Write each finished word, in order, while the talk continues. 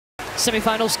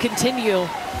Semifinals continue.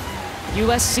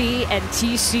 USC and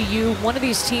TCU. One of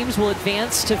these teams will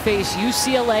advance to face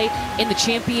UCLA in the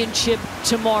championship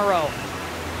tomorrow.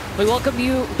 We welcome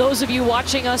you, those of you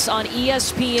watching us on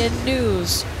ESPN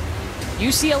News.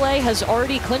 UCLA has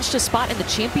already clinched a spot in the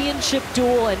championship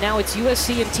duel, and now it's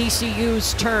USC and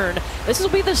TCU's turn. This will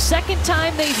be the second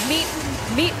time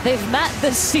they've met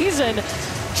this season,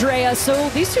 Drea. So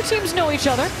these two teams know each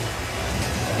other.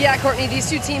 Yeah, Courtney, these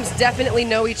two teams definitely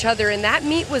know each other, and that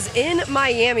meet was in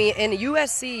Miami, and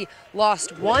USC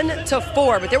lost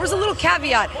 1-4. But there was a little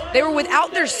caveat. They were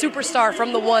without their superstar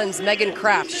from the ones, Megan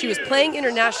Kraft. She was playing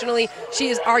internationally. She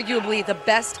is arguably the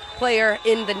best player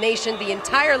in the nation. The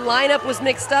entire lineup was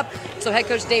mixed up, so head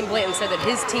coach Dane Blanton said that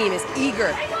his team is eager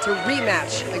to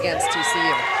rematch against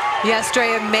TCU. Yes,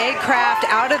 Drea, May Kraft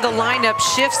out of the lineup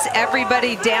shifts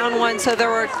everybody down one, so there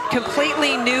were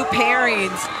completely new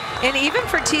pairings. And even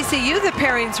for TCU, the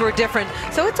pairings were different.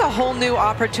 So it's a whole new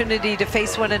opportunity to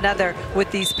face one another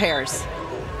with these pairs.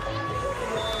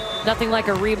 Nothing like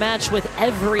a rematch with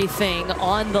everything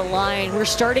on the line. We're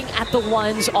starting at the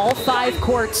ones. All 5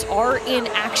 courts are in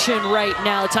action right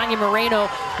now. Tanya Moreno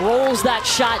rolls that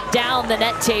shot down the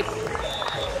net tape.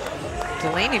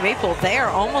 Delaney Maple there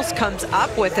almost comes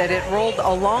up with it. It rolled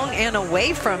along and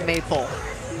away from Maple.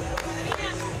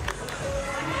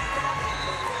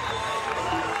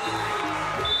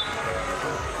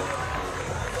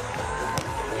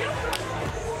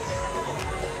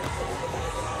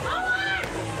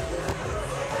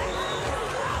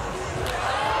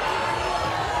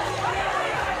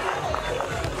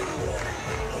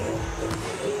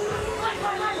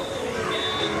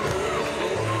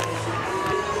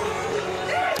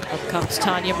 Comes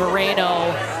Tanya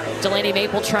Moreno. Delaney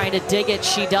Maple trying to dig it.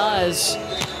 She does.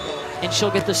 And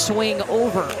she'll get the swing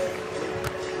over.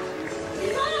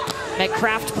 Meg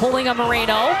Kraft pulling on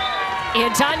Moreno.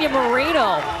 And Tanya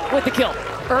Moreno with the kill.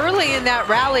 Early in that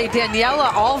rally,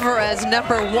 Daniela Alvarez,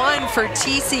 #1 for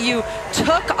TCU,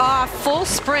 took off full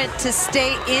sprint to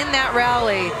stay in that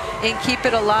rally and keep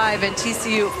it alive. And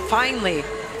TCU finally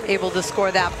able to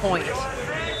score that point.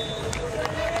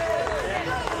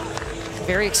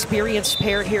 Very experienced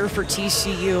pair here for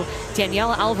TCU.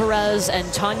 Daniela Alvarez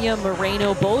and Tanya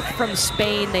Moreno, both from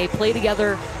Spain. They play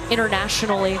together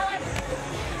internationally.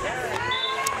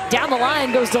 Down the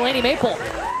line goes Delaney Maple.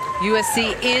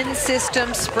 USC in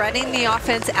system, spreading the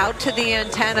offense out to the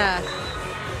antenna.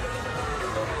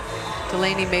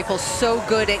 Delaney Maple so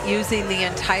good at using the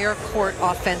entire court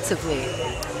offensively.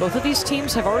 Both of these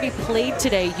teams have already played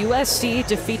today. USC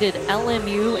defeated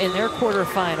LMU in their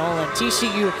quarterfinal, and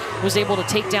TCU was able to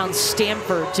take down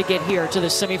Stanford to get here to the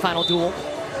semifinal duel.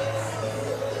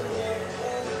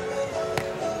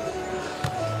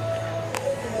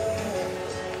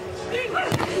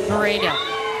 Moreno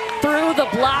through the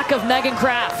block of Megan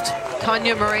Kraft.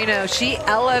 Tanya Moreno, she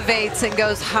elevates and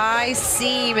goes high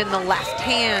seam in the left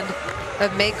hand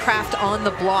of May Kraft on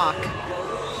the block.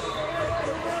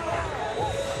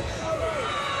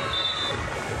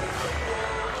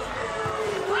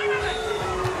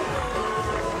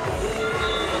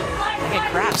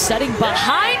 Kraft setting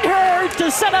behind her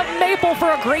to set up Maple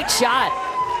for a great shot.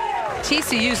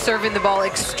 TCU serving the ball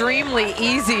extremely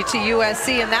easy to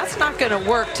USC, and that's not going to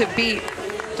work to beat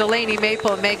Delaney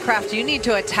Maple and May Kraft. You need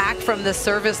to attack from the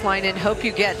service line and hope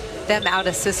you get them out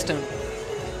of system.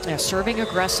 Yeah, serving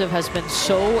aggressive has been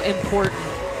so important.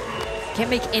 Can't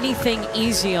make anything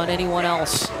easy on anyone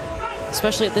else,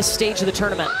 especially at this stage of the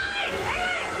tournament.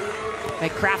 May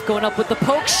Kraft going up with the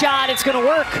poke shot. It's going to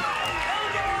work.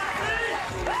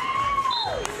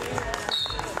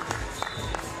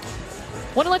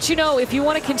 Want to let you know, if you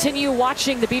want to continue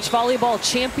watching the Beach Volleyball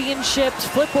Championships,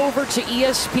 flip over to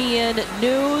ESPN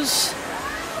News.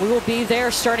 We will be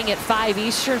there starting at 5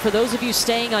 Eastern. For those of you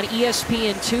staying on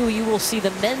ESPN2, you will see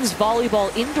the Men's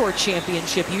Volleyball Indoor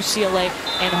Championship, UCLA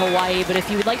and Hawaii. But if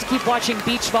you would like to keep watching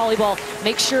beach volleyball,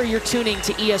 make sure you're tuning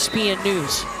to ESPN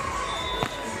News.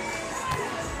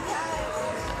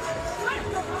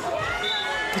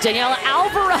 Daniela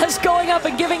Alvarez going up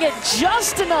and giving it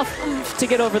just enough oomph to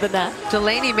get over the net.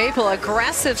 Delaney Maple,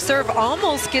 aggressive serve,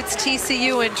 almost gets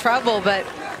TCU in trouble, but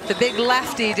the big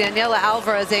lefty, Daniela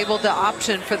Alvarez, able to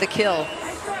option for the kill.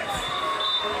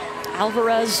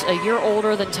 Alvarez, a year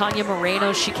older than Tanya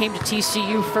Moreno. She came to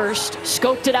TCU first,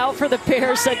 scoped it out for the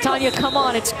pair, said, Tanya, come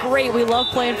on, it's great. We love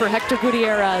playing for Hector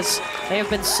Gutierrez. They have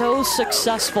been so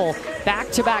successful.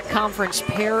 Back-to-back conference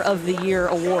pair of the year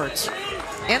awards.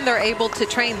 And they're able to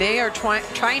train. They are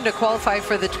trying to qualify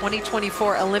for the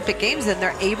 2024 Olympic Games, and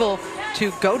they're able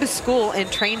to go to school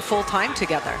and train full-time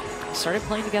together. Started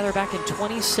playing together back in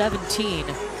 2017.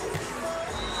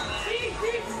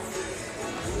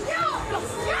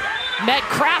 Meg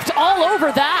Craft all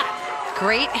over that.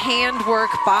 Great handwork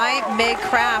by Meg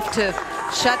Craft to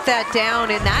shut that down,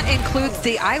 and that includes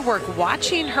the eye work.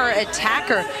 Watching her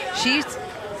attacker, she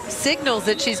signals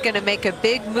that she's going to make a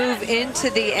big move into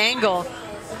the angle,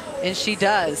 and she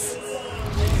does.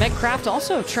 Meg Craft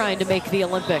also trying to make the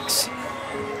Olympics.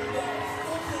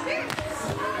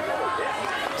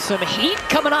 Some heat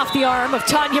coming off the arm of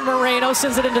Tanya Moreno,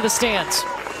 sends it into the stands.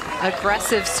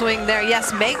 Aggressive swing there.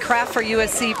 Yes, Meg Craft for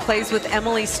USC plays with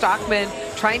Emily Stockman,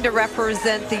 trying to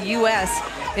represent the US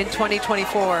in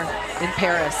 2024 in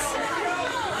Paris.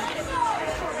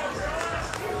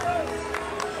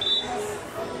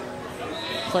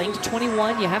 Playing to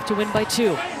 21, you have to win by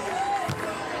 2.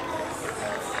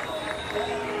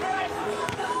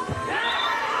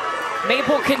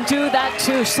 Maple can do that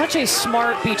too. Such a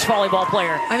smart beach volleyball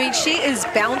player. I mean, she is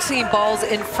bouncing balls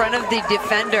in front of the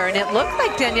defender, and it looked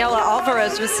like Daniela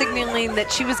Alvarez was signaling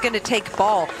that she was going to take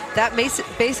ball. That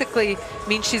basically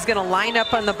means she's going to line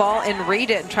up on the ball and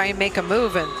read it and try and make a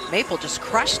move, and Maple just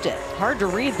crushed it. Hard to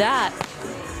read that.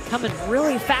 Coming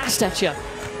really fast at you.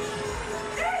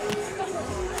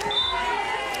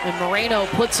 And Moreno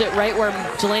puts it right where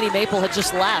Delaney Maple had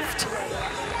just left.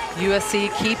 USC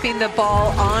keeping the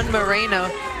ball on Moreno.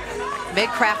 Meg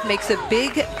Craft makes a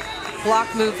big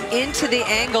block move into the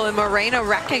angle, and Moreno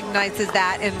recognizes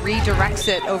that and redirects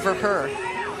it over her.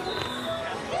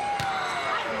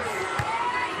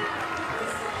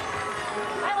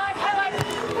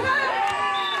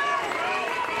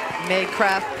 Meg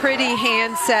Craft, pretty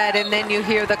hand set, and then you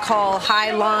hear the call,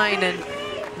 high line, and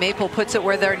Maple puts it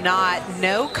where they're not.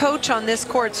 No coach on this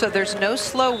court, so there's no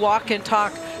slow walk and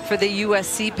talk for the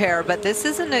USC pair, but this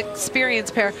is an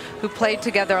experienced pair who played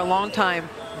together a long time.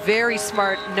 Very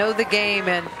smart, know the game,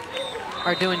 and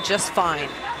are doing just fine.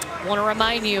 Want to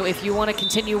remind you, if you want to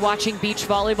continue watching beach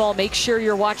volleyball, make sure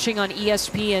you're watching on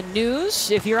ESPN News.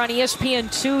 If you're on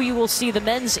ESPN2, you will see the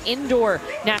men's indoor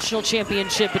national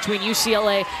championship between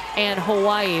UCLA and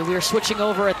Hawaii. We are switching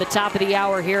over at the top of the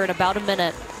hour here in about a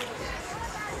minute.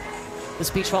 This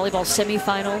beach volleyball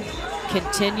semifinal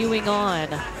continuing on.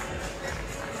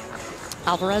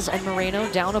 Alvarez and Moreno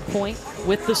down a point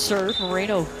with the serve.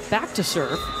 Moreno back to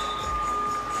serve.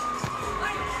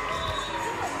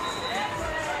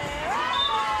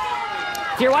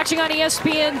 If you're watching on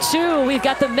ESPN2, we've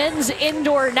got the men's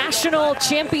indoor national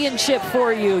championship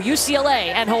for you, UCLA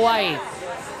and Hawaii.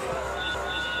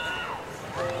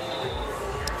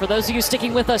 For those of you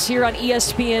sticking with us here on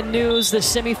ESPN News, the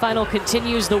semifinal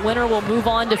continues. The winner will move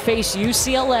on to face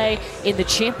UCLA in the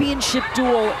championship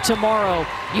duel tomorrow.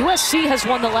 USC has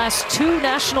won the last 2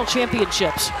 national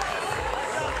championships.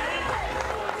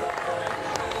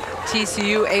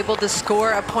 TCU able to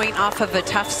score a point off of a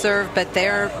tough serve, but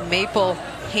there Maple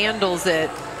handles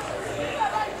it.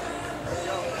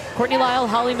 Courtney Lyle,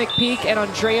 Holly McPeak, and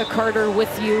Andrea Carter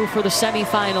with you for the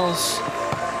semifinals.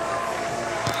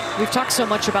 We've talked so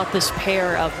much about this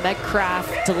pair of Meg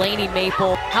Craft, Delaney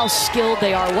Maple, how skilled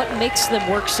they are, what makes them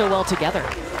work so well together.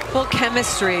 Well,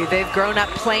 chemistry. They've grown up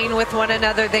playing with one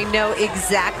another. They know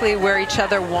exactly where each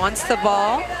other wants the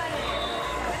ball,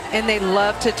 and they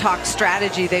love to talk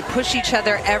strategy. They push each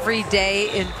other every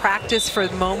day in practice for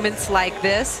moments like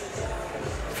this.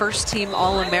 First team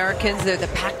All-Americans. They're the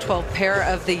Pac-12 pair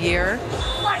of the year.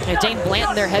 Yeah, Dane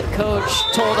Blanton, their head coach,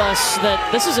 told us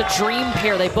that this is a dream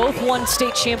pair. They both won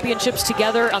state championships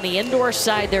together. On the indoor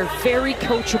side, they're very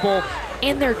coachable,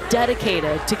 and they're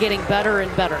dedicated to getting better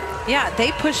and better. Yeah,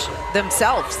 they push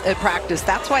themselves at practice.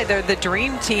 That's why they're the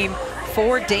dream team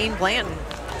for Dane Blanton.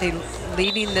 They're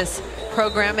leading this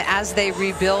program as they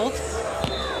rebuild.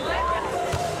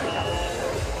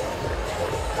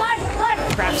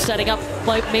 Craft setting up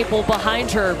Maple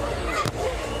behind her.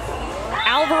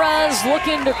 Alvarez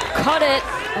looking to cut it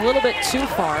a little bit too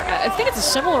far. I think it's a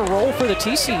similar role for the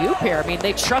TCU pair. I mean,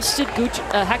 they trusted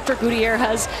Hector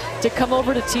Gutierrez to come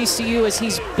over to TCU as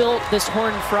he's built this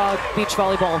Horned Frog beach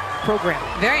volleyball program.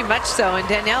 Very much so, and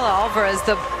Daniela Alvarez,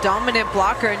 the dominant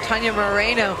blocker, and Tanya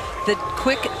Moreno, the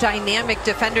quick, dynamic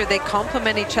defender. They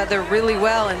complement each other really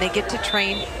well, and they get to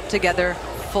train together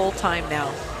full-time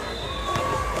now.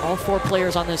 All 4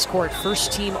 players on this court,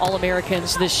 first team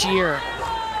All-Americans this year.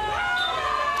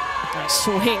 Nice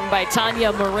swing by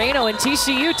Tanya Moreno, and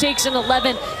TCU takes an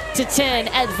 11-10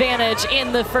 advantage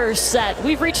in the first set.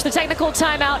 We've reached the technical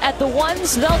timeout at the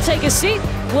ones. They'll take a seat.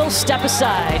 We'll step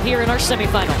aside here in our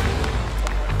semifinal.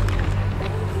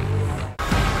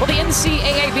 Well, the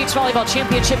NCAA Beach Volleyball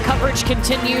Championship coverage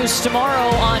continues tomorrow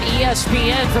on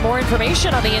ESPN. For more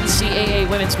information on the NCAA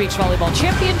Women's Beach Volleyball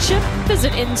Championship,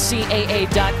 visit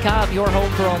ncaa.com, your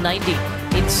home for all 90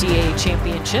 NCAA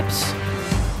championships.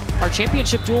 Our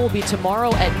championship duel will be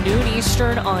tomorrow at noon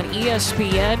Eastern on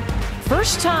ESPN.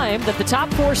 First time that the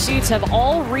top 4 seeds have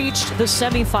all reached the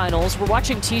semifinals. We're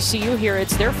watching TCU here.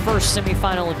 It's their first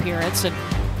semifinal appearance. And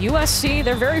USC,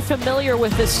 they're very familiar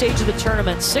with this stage of the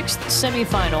tournament. 6th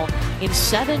semifinal in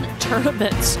 7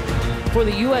 tournaments for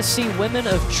the USC women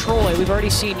of Troy. We've already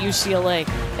seen UCLA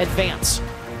advance.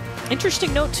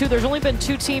 Interesting note, too, there's only been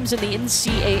 2 teams in the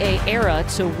NCAA era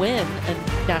to win a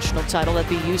national title. That'd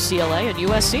be UCLA and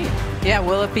USC. Yeah,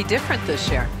 will it be different this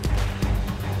year?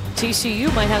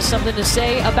 TCU might have something to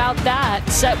say about that.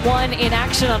 Set 1 in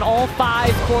action on all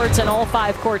 5 courts, and all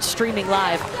 5 courts streaming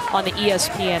live on the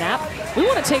ESPN app. We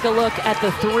want to take a look at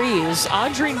the threes.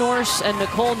 Audrey Norse and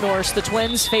Nicole Norse, the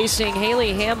twins, facing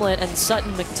Haley Hamlet and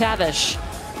Sutton McTavish.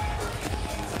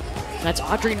 That's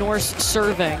Audrey Norse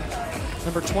serving.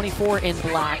 Number 24 in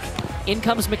black. In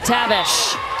comes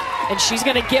McTavish. And she's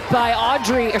going to get by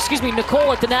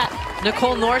Nicole at the net.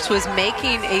 Nicole Norse was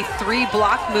making a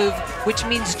 3-block move, which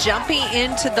means jumping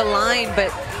into the line,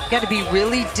 but you got to be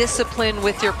really disciplined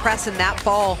with your press, and that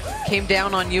ball came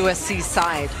down on USC's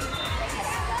side.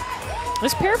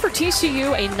 This pair for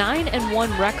TCU, a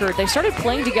 9-1 record. They started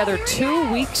playing together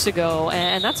 2 weeks ago,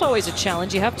 and that's always a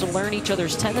challenge. You have to learn each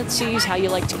other's tendencies, how you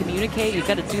like to communicate. You've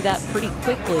got to do that pretty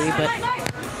quickly, but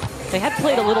they had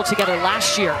played a little together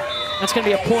last year. That's going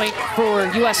to be a point for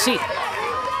USC.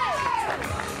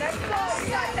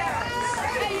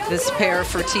 This pair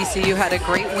for TCU had a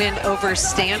great win over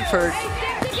Stanford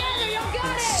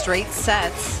in straight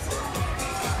sets.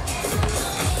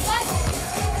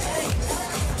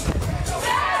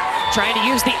 Trying to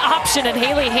use the option, and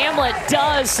Haley Hamlet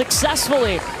does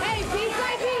successfully.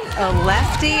 A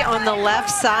lefty on the left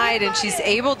side, and she's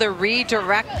able to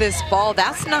redirect this ball.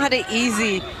 That's not an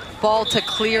easy ball to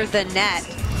clear the net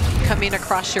coming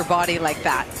across your body like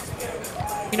that.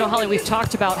 You know, Holly, we've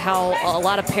talked about how a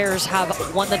lot of pairs have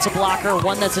one that's a blocker,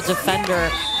 one that's a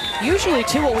defender. Usually,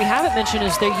 too, what we haven't mentioned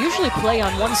is they usually play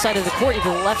on one side of the court,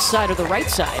 either the left side or the right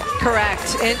side.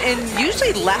 Correct. And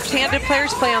usually left-handed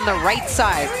players play on the right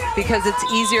side because it's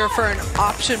easier for an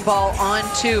option ball on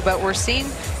too. But we're seeing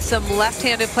some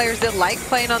left-handed players that like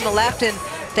playing on the left, and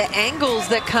the angles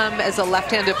that come as a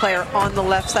left-handed player on the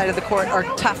left side of the court are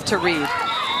tough to read.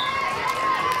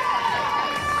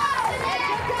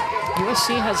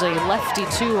 USC has a lefty,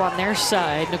 too, on their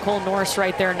side. Nicole Norse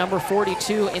right there, number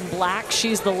 42 in black.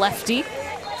 She's the lefty.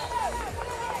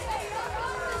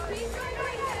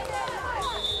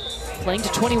 Playing to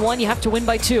 21, you have to win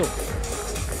by 2.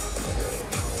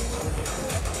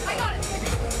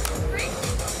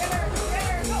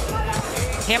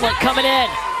 Hamlet coming in.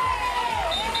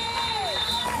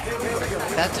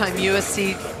 That time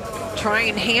USC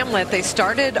trying Hamlet. They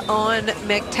started on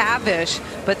McTavish,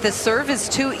 but the serve is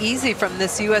too easy from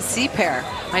this USC pair.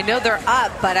 I know they're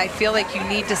up, but I feel like you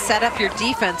need to set up your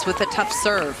defense with a tough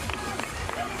serve.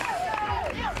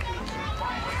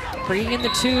 Bringing in the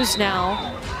 2s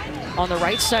now on the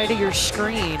right side of your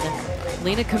screen.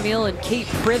 Lena Camille and Kate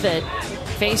Privet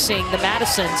facing the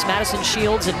Madisons, Madison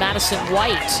Shields and Madison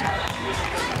White.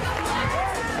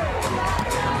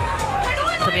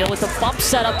 Camille with a bump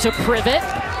set up to Privet.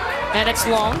 And it's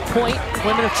long, point,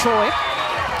 women of Troy.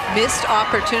 Missed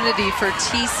opportunity for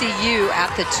TCU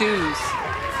at the 2s.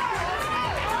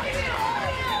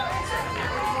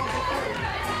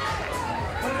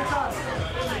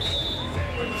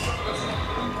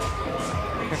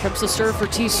 Here comes the serve for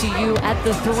TCU at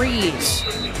the 3s.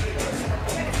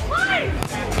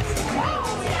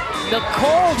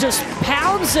 Nicole just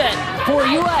pounds it for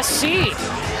USC.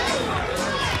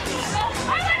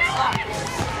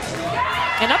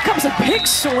 And up comes a big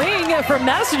swing from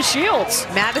Madison Shields.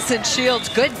 Madison Shields,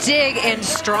 good dig and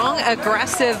strong,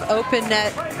 aggressive open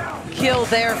net kill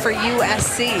there for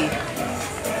USC.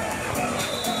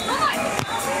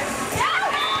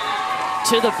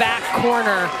 To the back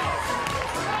corner,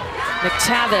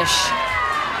 McTavish.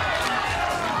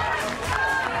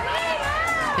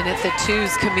 And at the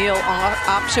 2s, Camille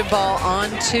option ball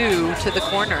on 2 to the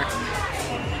corner.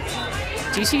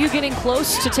 TCU getting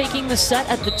close to taking the set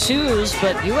at the 2s,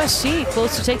 but USC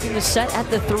close to taking the set at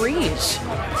the 3s.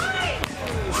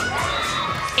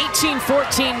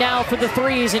 18-14 now for the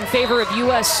 3s in favor of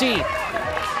USC.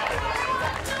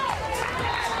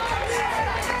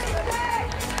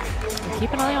 And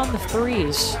keep an eye on the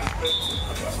 3s.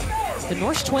 The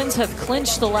Norse twins have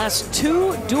clinched the last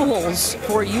 2 duels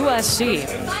for USC.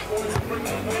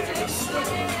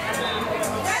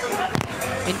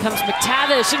 In comes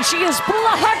McTavish, and she is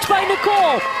blocked by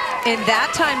Nicole. And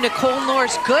that time, Nicole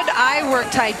Norse, good eye work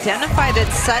to identify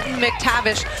that Sutton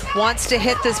McTavish wants to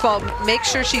hit this ball. Make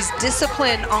sure she's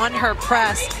disciplined on her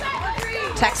press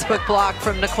Textbook block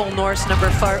from Nicole Norse, number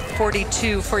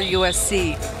 42 for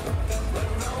USC.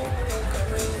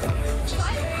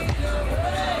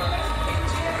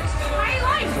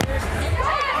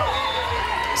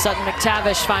 Sutton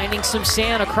McTavish finding some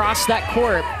sand across that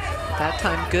court. That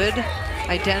time, good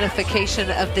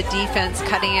identification of the defense,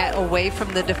 cutting it away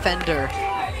from the defender.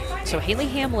 So Haley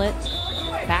Hamlet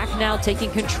back now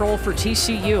taking control for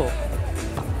TCU.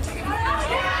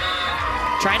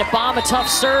 Trying to bomb a tough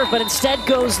serve, but instead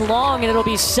goes long, and it'll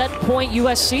be set point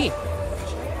USC.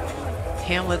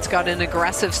 Hamlet's got an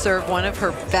aggressive serve, one of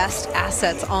her best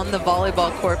assets on the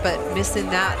volleyball court, but missing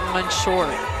that one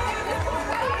short.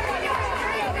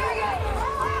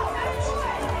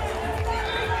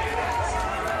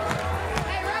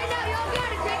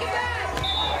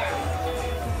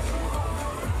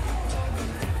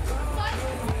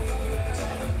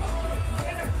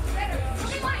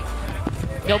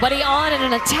 Nobody on, and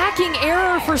an attacking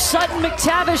error for Sutton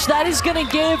McTavish. That is going to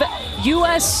give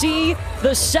USC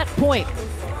the set point.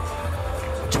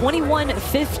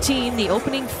 21-15, the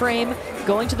opening frame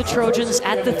going to the Trojans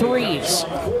at the threes.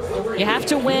 You have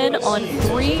to win on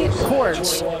 3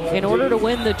 courts in order to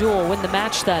win the duel, win the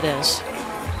match, that is.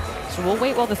 So we'll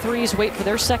wait while the threes wait for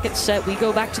their second set. We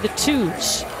go back to the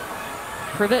twos.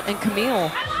 Privet and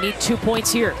Camille need 2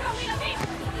 points here.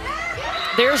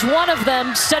 There's one of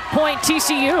them, set point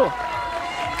TCU.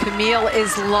 Camille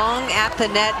is long at the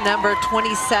net, number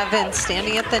 27,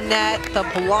 standing at the net, the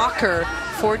blocker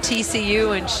for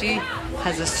TCU, and she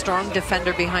has a strong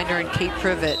defender behind her in Kate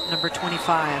Privet, number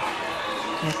 25.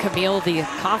 And Camille, the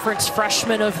conference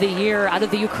freshman of the year out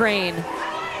of the Ukraine.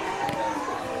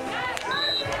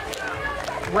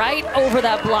 Right over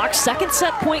that block, second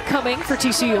set point coming for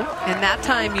TCU. And that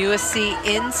time USC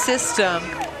in system,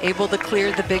 able to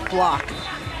clear the big block.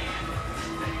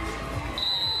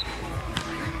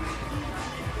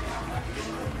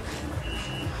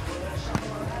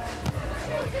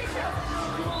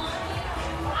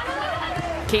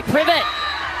 Kate Privet.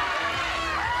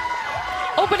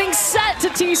 Opening set to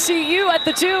TCU at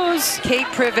the twos. Kate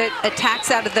Privet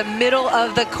attacks out of the middle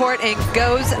of the court and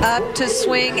goes up to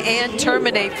swing and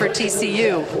terminate for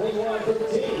TCU.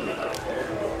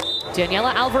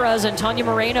 Daniela Alvarez and Tanya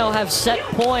Moreno have set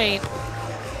point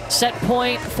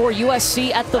for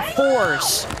USC at the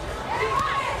fours.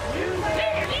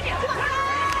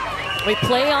 We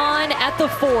play on at the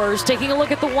fours, taking a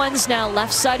look at the ones now,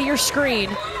 left side of your screen.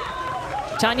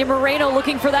 Tanya Moreno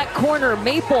looking for that corner.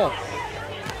 Maple.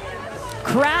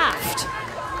 Kraft.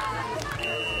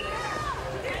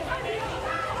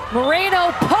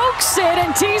 Moreno pokes it,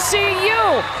 and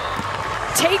TCU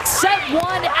takes set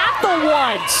one at the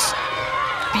ones.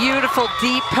 Beautiful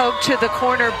deep poke to the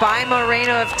corner by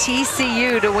Moreno of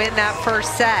TCU to win that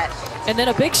first set. And then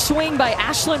a big swing by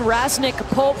Ashlyn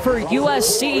Rasnick-Pope for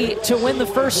USC to win the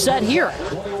first set here.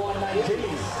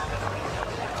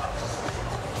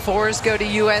 Fours go to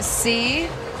USC.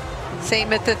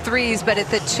 Same at the threes, but at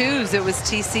the twos, it was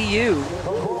TCU.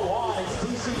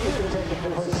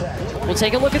 We'll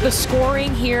take a look at the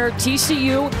scoring here.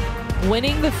 TCU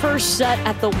winning the first set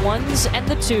at the ones and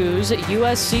the twos.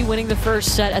 USC winning the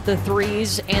first set at the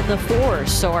threes and the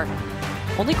fours. So our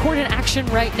only court in action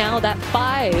right now, that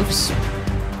fives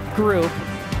group.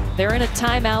 They're in a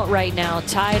timeout right now,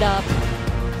 tied up.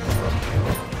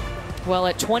 Well,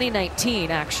 at 2019,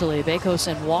 actually, Bakos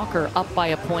and Walker up by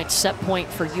a point, set point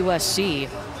for USC.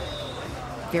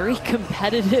 Very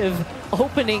competitive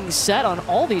opening set on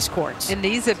all these courts. And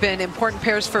these have been important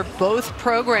pairs for both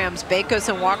programs. Bakos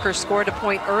and Walker scored a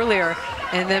point earlier,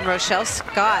 and then Rochelle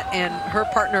Scott and her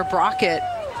partner Brockett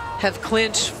have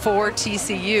clinched for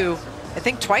TCU, I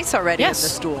think twice already in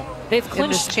this duel. They've clinched in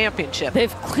this championship.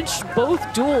 They've clinched both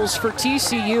duels for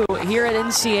TCU here at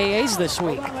NCAAs this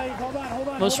week.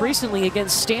 Most recently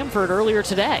against Stanford earlier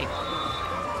today.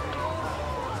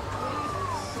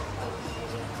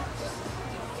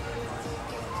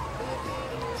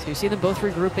 So you see them both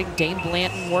regrouping. Dane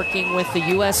Blanton working with the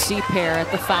USC pair at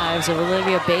the fives of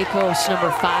Olivia Bakos, number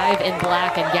 5 in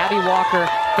black, and Gabby Walker,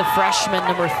 the freshman,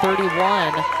 number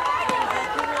 31.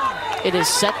 It is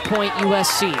set point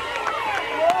USC.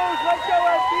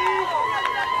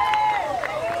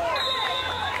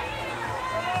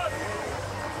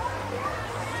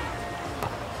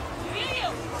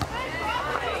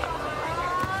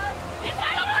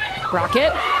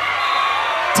 Brockett,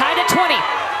 tied at 20.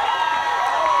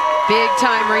 Big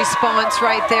time response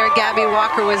right there. Gabby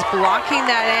Walker was blocking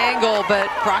that angle, but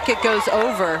Brockett goes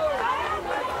over.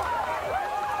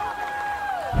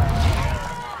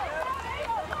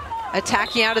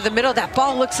 Attacking out of the middle. That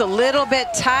ball looks a little bit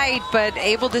tight, but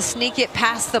able to sneak it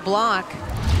past the block.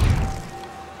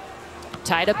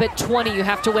 Tied up at 20, you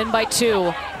have to win by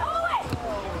 2.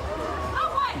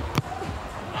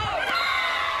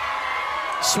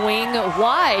 Swing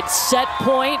wide, set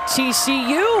point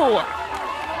TCU.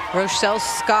 Rochelle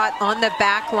Scott on the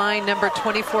back line, number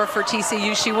 24 for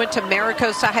TCU. She went to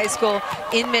Maricosta High School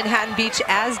in Manhattan Beach,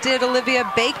 as did Olivia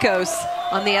Bakos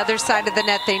on the other side of the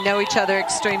net. They know each other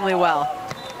extremely well.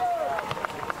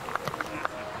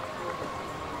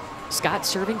 Scott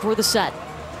serving for the set.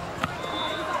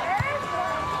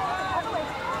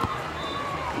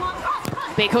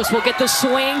 Bakos will get the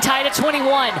swing, tied at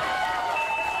 21.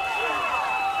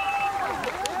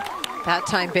 That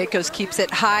time Bakos keeps it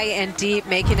high and deep,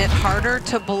 making it harder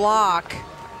to block.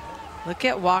 Look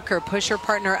at Walker push her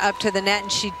partner up to the net,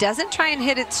 and she doesn't try and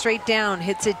hit it straight down,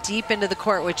 hits it deep into the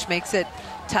court, which makes it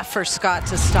tough for Scott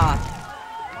to stop.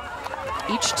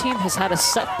 Each team has had a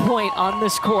set point on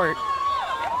this court.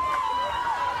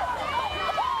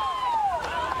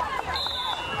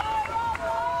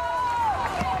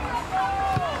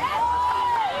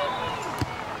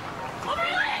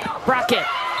 Brockett.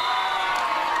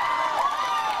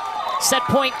 Set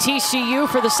point TCU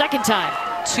for the second time.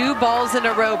 2 balls in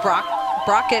a row.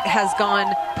 Brockett has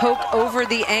gone poke over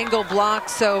the angle block.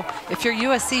 So if you're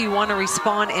USC, you want to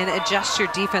respond and adjust your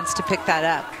defense to pick that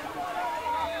up.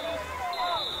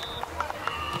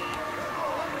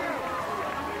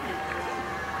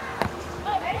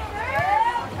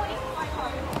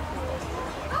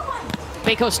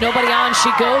 Bakos, nobody on.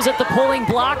 She goes at the pulling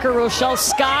blocker, Rochelle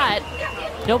Scott.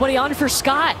 Nobody on for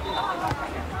Scott.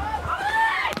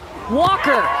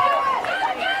 Walker.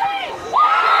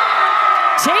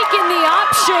 Taking the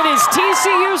option is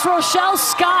TCU's Rochelle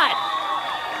Scott.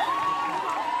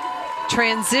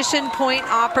 Transition point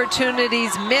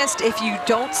opportunities missed if you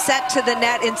don't set to the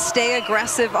net and stay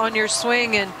aggressive on your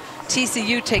swing, and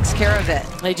TCU takes care of it.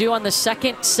 They do on the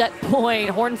second set point.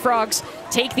 Horned Frogs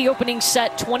take the opening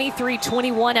set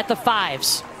 23-21 at the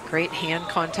 5s. Great hand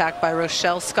contact by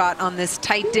Rochelle Scott on this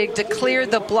tight dig to clear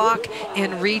the block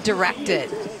and redirect it.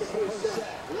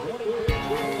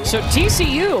 So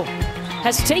TCU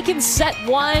has taken set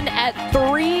 1 at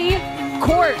 3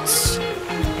 courts.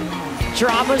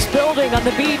 Drama's building on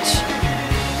the beach.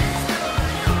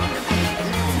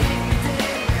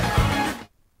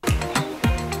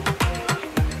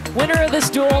 Winner of this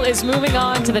duel is moving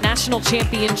on to the national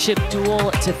championship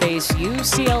duel to face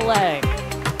UCLA.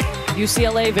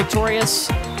 UCLA victorious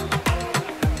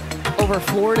over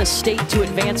Florida State to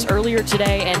advance earlier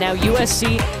today, and now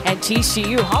USC and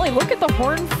TCU. Holly, look at the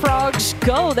Horned Frogs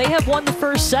go. They have won the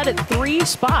first set at 3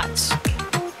 spots.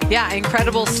 Yeah,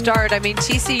 incredible start. I mean,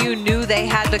 TCU knew they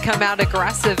had to come out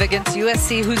aggressive against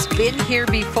USC, who's been here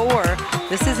before.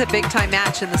 This is a big-time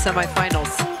match in the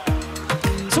semifinals.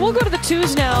 So we'll go to the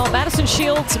 2s now. Madison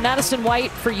Shields and Madison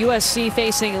White for USC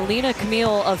facing Lena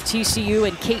Camille of TCU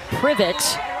and Kate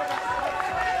Privet.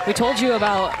 We told you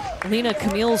about Lena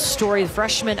Camille's story, the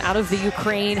freshman out of the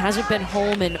Ukraine, hasn't been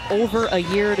home in over a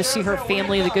year to see her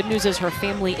family. The good news is her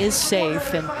family is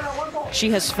safe, and she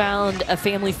has found a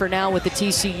family for now with the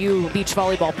TCU beach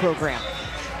volleyball program.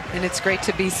 And it's great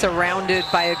to be surrounded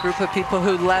by a group of people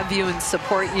who love you and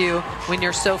support you when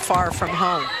you're so far from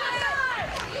home.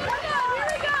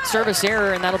 Service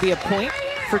error, and that'll be a point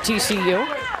for TCU.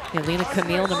 Lena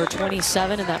Camille, number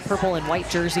 27 in that purple and white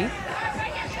jersey.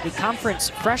 The conference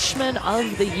freshman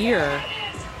of the year.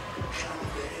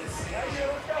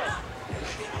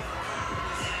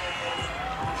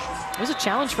 It was a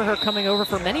challenge for her coming over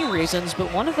for many reasons,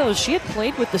 but one of those, she had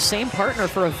played with the same partner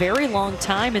for a very long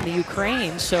time in the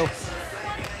Ukraine, so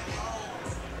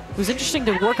it was interesting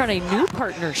to work on a new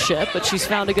partnership, but she's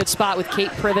found a good spot with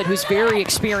Kate Privet, who's very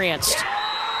experienced.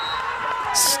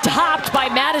 Stopped by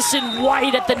Madison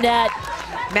White at the net.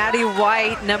 Maddie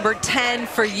White, number 10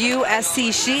 for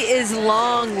USC. She is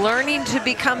long, learning to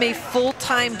become a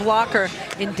full-time blocker.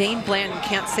 And Dane Blanton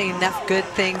can't say enough good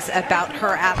things about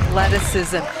her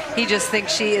athleticism. He just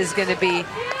thinks she is going to be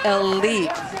elite.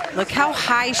 Look how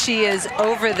high she is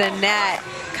over the net,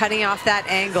 cutting off that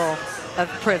angle of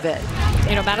Privet.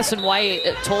 You know, Madison White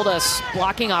told us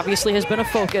blocking obviously has been a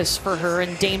focus for her,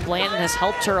 and Dane Blanton has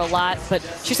helped her a lot. But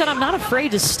she said, I'm not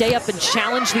afraid to stay up and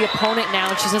challenge the opponent now.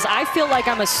 And she says, I feel like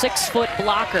I'm a 6-foot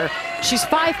blocker. She's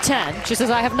 5'10". She says,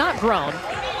 I have not grown.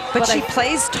 But she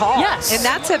plays tall. Yes. And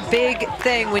that's a big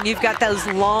thing when you've got those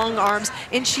long arms,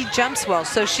 and she jumps well.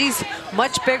 So she's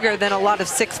much bigger than a lot of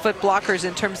 6-foot blockers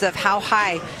in terms of how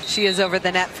high she is over the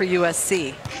net for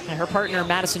USC. And her partner,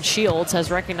 Madison Shields,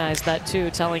 has recognized that too,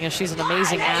 telling us she's an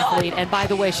amazing athlete. And by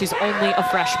the way, she's only a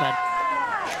freshman.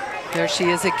 There she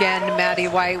is again, Maddie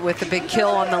White with a big kill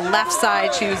on the left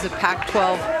side. She was a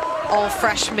Pac-12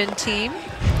 all-freshman team.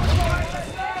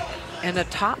 and a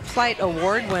top flight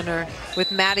award winner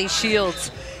with Maddie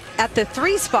Shields at the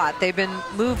 3 spot. They've been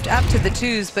moved up to the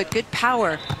 2s, but good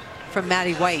power from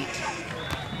Maddie White.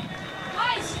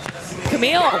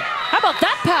 Camille, how about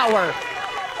that power?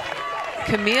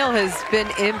 Camille has been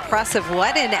impressive.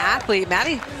 What an athlete.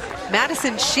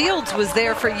 Madison Shields was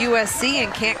there for USC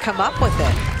and can't come up with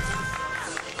it.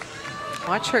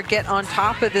 Watch her get on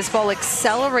top of this ball,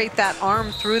 accelerate that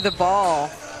arm through the ball.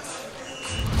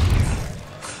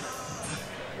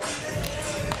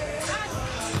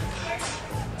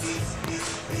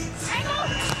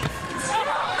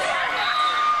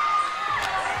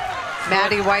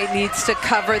 Maddie White needs to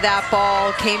cover that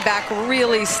ball, came back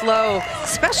really slow,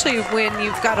 especially when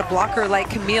you've got a blocker like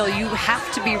Camille. You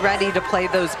have to be ready to play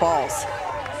those balls.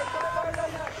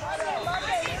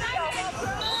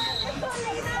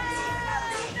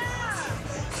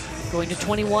 Going to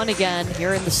 21 again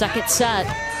here in the second set.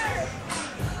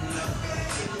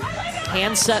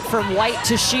 Hand set from White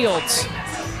to Shields.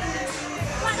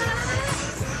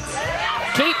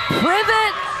 Kate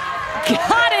Privet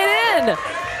got it in.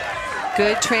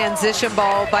 Good transition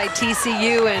ball by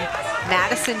TCU, and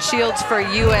Madison Shields for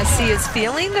USC is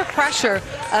feeling the pressure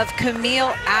of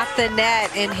Camille at the net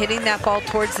and hitting that ball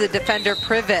towards the defender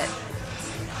Privet.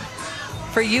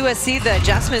 For USC, the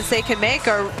adjustments they can make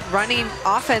are running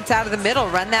offense out of the middle,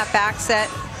 run that back set,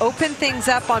 open things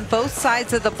up on both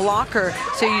sides of the blocker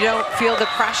so you don't feel the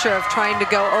pressure of trying to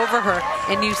go over her.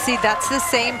 And you see that's the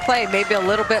same play, maybe a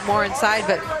little bit more inside,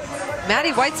 but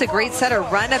Maddie White's a great setter.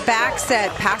 Run a back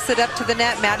set, pass it up to the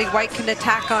net. Maddie White can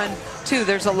attack on too.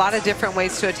 There's a lot of different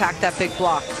ways to attack that big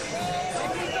block.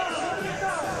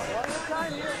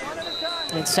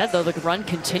 Instead, though, the run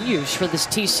continues for this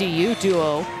TCU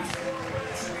duo.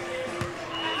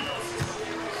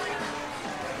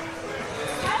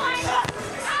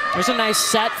 There's a nice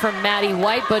set from Maddie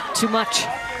White, but too much.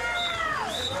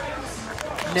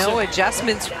 No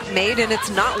adjustments made, and it's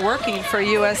not working for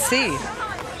USC.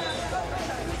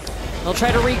 They'll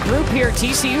try to regroup here.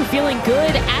 TCU feeling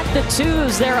good at the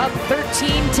 2s. They're up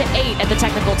 13-8 at the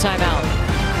technical timeout.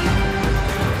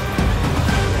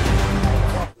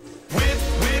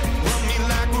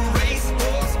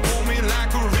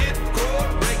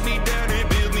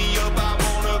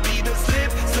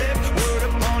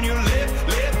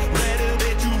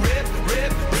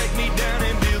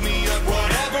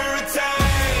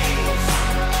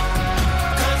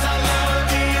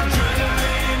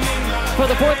 For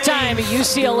the 4th time,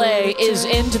 UCLA is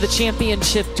into the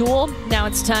championship duel. Now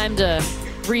it's time to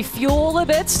refuel a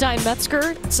bit. Stein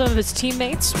Metzger, some of his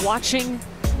teammates watching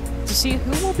to see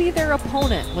who will be their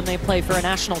opponent when they play for a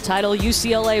national title.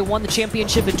 UCLA won the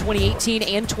championship in 2018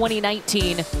 and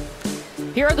 2019.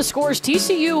 Here are the scores.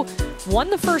 TCU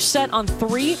won the first set on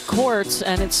 3 courts,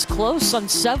 and it's close on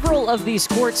several of these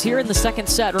courts here in the second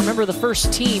set. Remember, the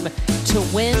first team to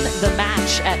win the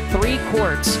match at 3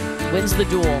 courts wins the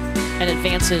duel and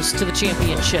advances to the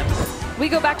championship. We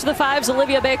go back to the 5s.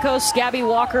 Olivia Bekos, Gabby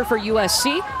Walker for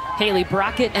USC, Haley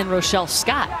Brockett and Rochelle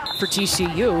Scott for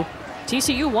TCU.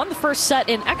 TCU won the first set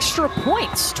in extra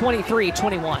points,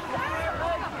 23-21.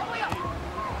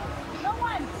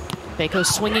 Bekos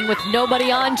swinging with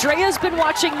nobody on. Drea's been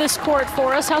watching this court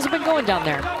for us. How's it been going down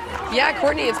there? Yeah,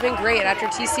 Courtney, it's been great. After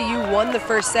TCU won the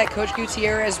first set, Coach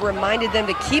Gutierrez reminded them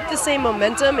to keep the same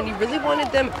momentum, and he really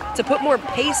wanted them to put more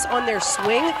pace on their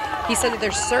swing. He said that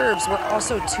their serves were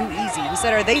also too easy. He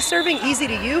said, are they serving easy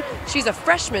to you? She's a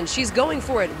freshman. She's going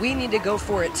for it. We need to go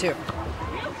for it, too.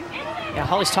 Yeah,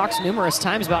 Holly's talked numerous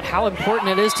times about how important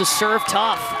it is to serve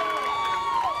tough.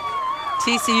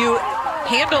 TCU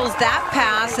handles that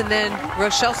pass, and then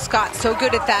Rochelle Scott so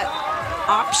good at that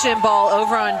option ball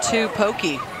over on 2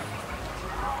 pokey.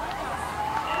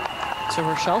 So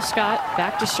Rochelle Scott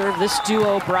back to serve. This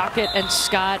duo, Brockett and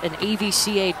Scott, an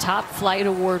AVCA Top Flight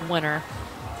Award winner.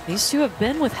 These two have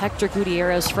been with Hector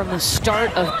Gutierrez from the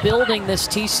start of building this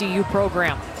TCU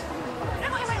program.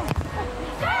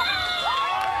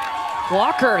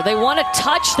 Walker, they want to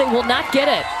touch, they will not get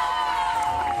it.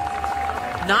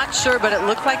 Not sure, but it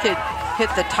looked like it hit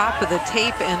the top of the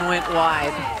tape and went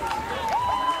wide.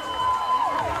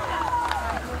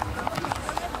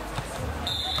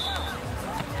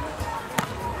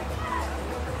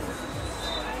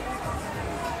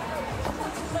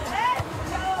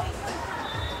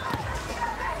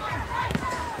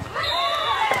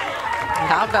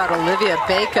 How about Olivia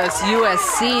Bekos,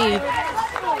 USC?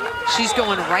 She's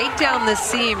going right down the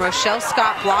seam. Rochelle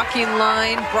Scott blocking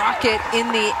line, Brockett in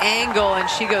the angle, and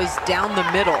she goes down the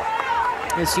middle.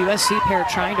 This USC pair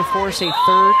trying to force a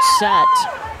 3rd set.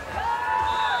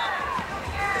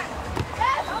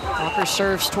 Walker Walker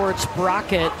serves towards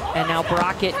Brockett, and now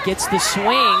Brockett gets the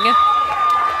swing.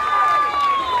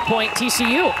 Point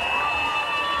TCU.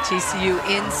 TCU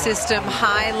in system,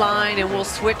 high line, and will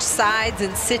switch sides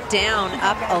and sit down,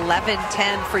 up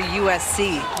 11-10 for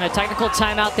USC. A technical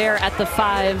timeout there at the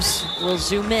 5s. We'll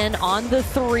zoom in on the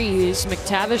 3s.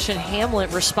 McTavish and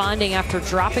Hamlet responding after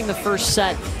dropping the first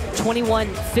set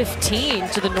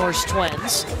 21-15 to the Norse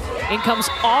Twins. In comes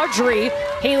Audrey.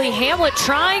 Haley Hamlet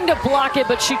trying to block it,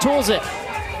 but she tools it.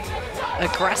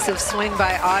 Aggressive swing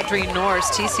by Audrey Norse.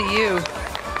 TCU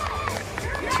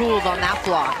tooled on that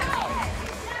block.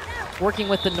 Working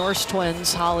with the Norse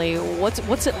Twins, Holly,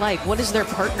 what's it like? What is their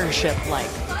partnership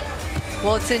like?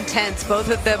 Well, it's intense. Both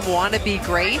of them want to be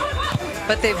great,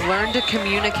 but they've learned to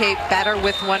communicate better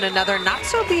with one another, not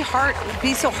be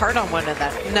so hard on one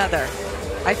another.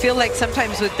 I feel like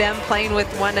sometimes with them playing with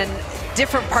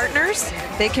different partners,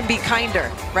 they can be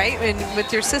kinder, right? And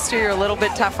with your sister, you're a little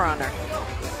bit tougher on her.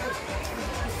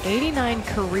 89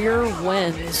 career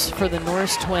wins for the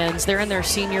Norse Twins. They're in their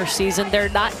senior season. They're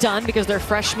not done because their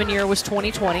freshman year was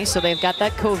 2020, so they've got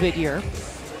that COVID year.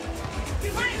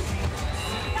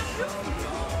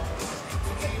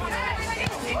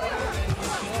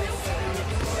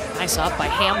 Nice up by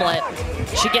Hamlet.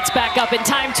 She gets back up in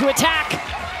time to attack.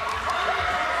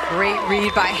 Great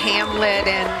read by Hamlet,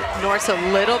 and Norse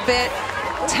a little bit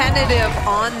tentative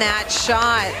on that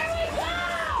shot.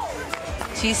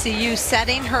 TCU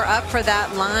setting her up for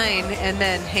that line, and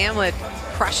then Hamlet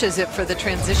crushes it for the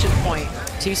transition point.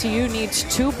 TCU needs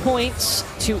 2 points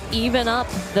to even up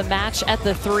the match at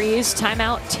the 3s.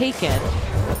 Timeout taken.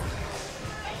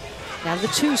 Now to the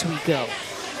 2s we go.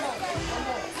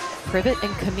 Privet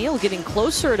and Camille getting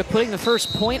closer to putting the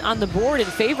first point on the board in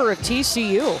favor of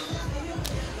TCU.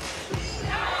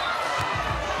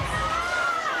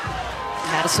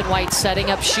 Madison White setting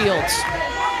up Shields.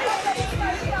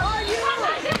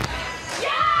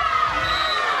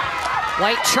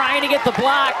 White trying to get the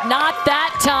block, not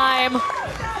that time.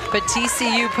 But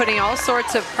TCU putting all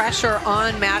sorts of pressure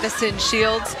on Madison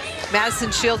Shields.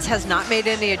 Madison Shields has not made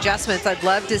any adjustments. I'd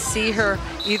love to see her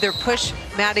either push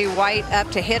Maddie White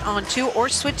up to hit on 2 or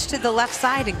switch to the left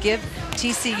side and give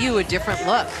TCU a different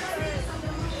look.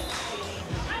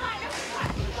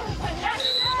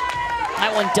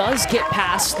 That one does get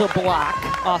past the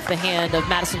block off the hand of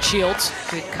Madison Shields.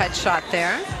 Good cut shot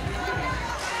there.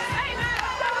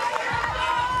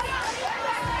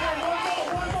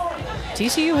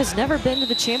 TCU has never been to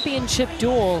the championship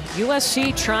duel.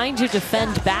 USC trying to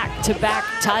defend back-to-back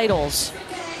titles.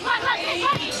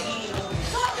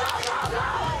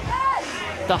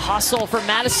 The hustle for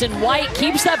Madison White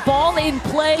keeps that ball in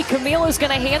play. Camille is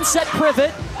going to hand set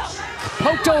Privet.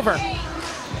 Poked over.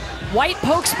 White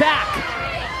pokes back.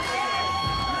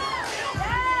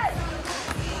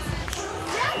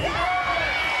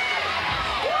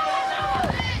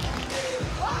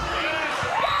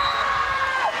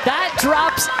 That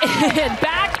drops in,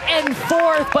 back and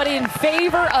forth, but in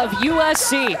favor of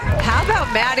USC. How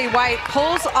about Maddie White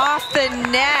pulls off the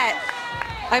net?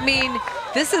 I mean,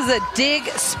 this is a dig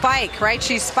spike, right?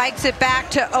 She spikes it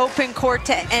back to open court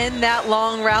to end that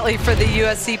long rally for the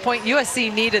USC point.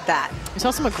 USC needed that. We saw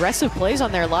some aggressive plays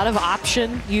on there. A lot of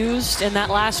option used in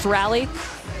that last rally.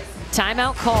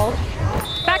 Timeout called.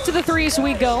 Back to the 3s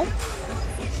we go.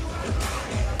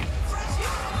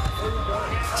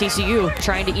 TCU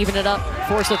trying to even it up,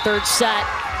 force the 3rd set.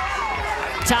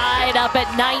 Tied up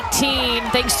at 19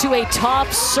 thanks to a top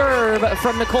serve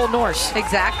from Nicole Norse.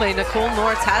 Exactly, Nicole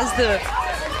Norse has the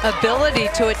ability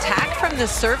to attack from the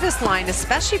service line,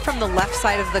 especially from the left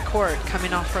side of the court,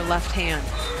 coming off her left hand.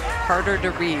 Harder to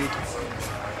read.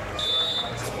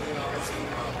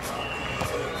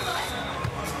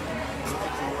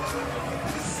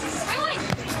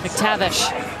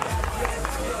 McTavish.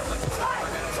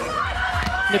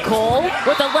 Nicole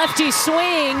with a lefty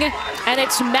swing, and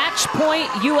it's match point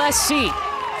USC.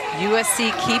 USC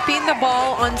keeping the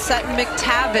ball on Sutton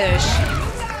McTavish,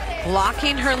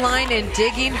 blocking her line and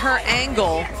digging her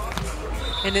angle,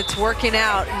 and it's working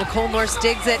out. Nicole Norse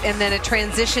digs it, and then a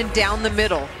transition down the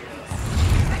middle.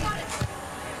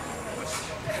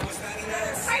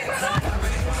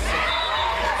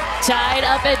 Tied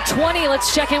up at 20.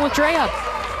 Let's check in with Drea.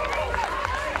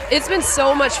 It's been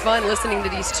so much fun listening to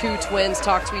these 2 twins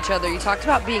talk to each other. You talked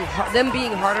about them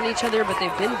being hard on each other, but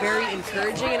they've been very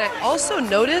encouraging. And I also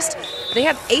noticed they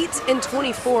have 8 and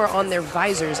 24 on their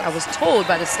visors. I was told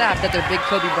by the staff that they're big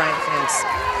Kobe Bryant fans.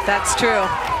 That's true.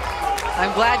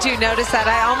 I'm glad you noticed that.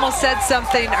 I almost said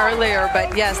something earlier,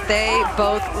 but yes, they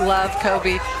both love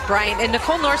Kobe Bryant. And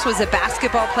Nicole Norse was a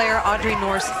basketball player, Audrey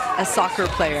Norse a soccer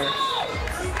player.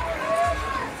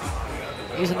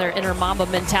 Using their inner Mamba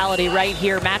mentality right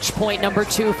here. Match point number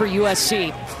 2 for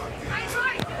USC.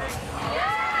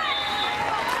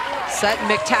 Sutton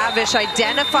McTavish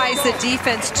identifies the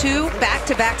defense. 2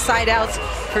 back-to-back side outs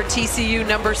for TCU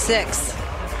number 6.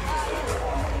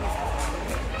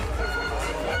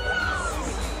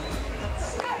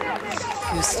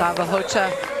 Gustavo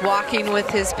Hocha walking with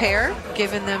his pair,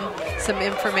 giving them some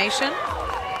information.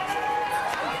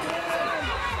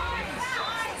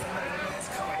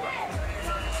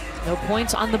 No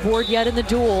points on the board yet in the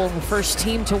duel. The first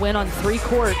team to win on 3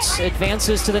 courts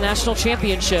advances to the national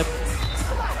championship.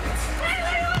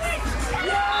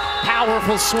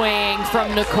 Powerful swing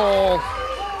from Nicole.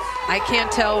 I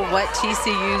can't tell what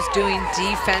TCU's doing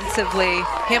defensively.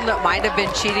 Hamlet might have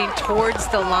been cheating towards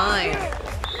the line.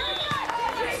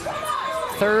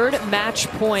 3rd match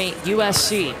point,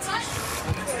 USC.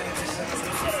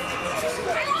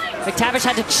 McTavish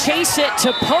had to chase it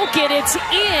to poke it. It's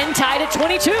in, tied at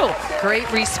 22.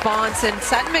 Great response, and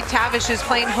Sutton McTavish is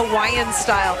playing Hawaiian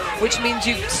style, which means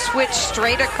you switch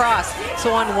straight across.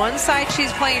 So on one side,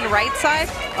 she's playing right side.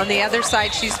 On the other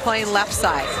side, she's playing left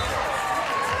side.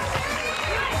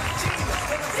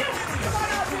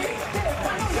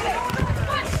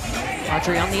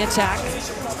 Audrey on the attack.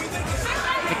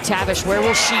 McTavish, where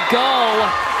will she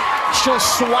go? She'll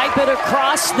swipe it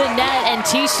across the net, and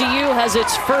TCU has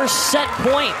its first set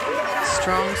point.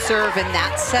 Strong serve, and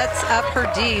that sets up her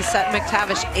D. Sutton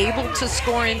McTavish able to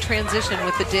score in transition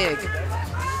with the dig.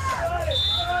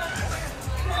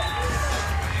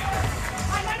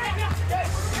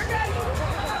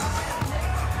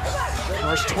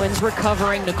 Norse twins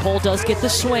recovering. Nicole does get the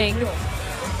swing.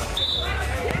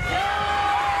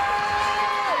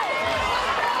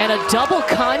 And a double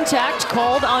contact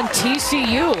called on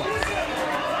TCU.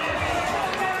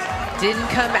 Didn't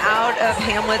come out of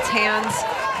Hamlet's hands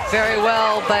very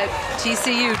well, but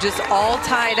TCU just all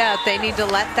tied up. They need to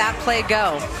let that play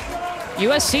go.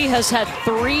 USC has had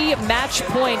 3 match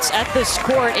points at this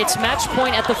court. It's match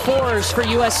point at the 4s for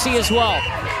USC as well.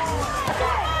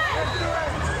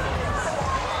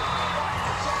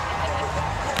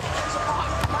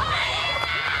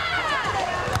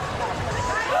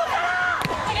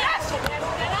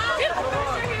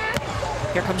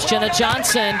 Here comes Jenna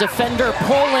Johnson, defender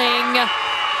pulling.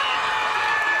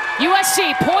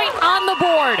 USC, point on the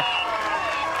board.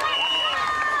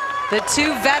 The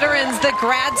 2 veterans, the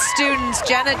grad students,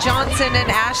 Jenna Johnson and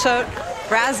Ashot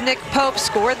Raznik Pope,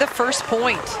 scored the first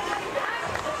point.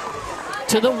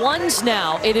 To the 1s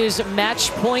now, it is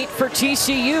match point for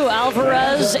TCU.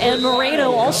 Alvarez and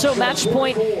Moreno also match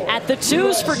point at the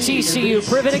 2s for TCU,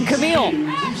 Privet and Camille.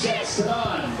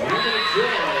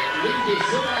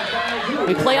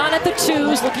 We play on at the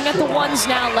 2s, looking at the 1s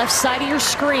now, left side of your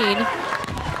screen.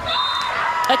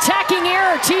 Attacking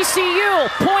error, TCU,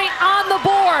 point on the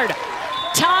board.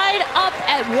 Tied up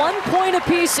at 1 point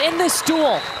apiece in this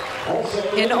duel.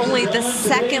 And only the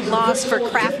 2nd loss for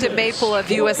Kraft and Maple of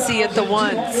USC at the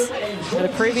 1s. The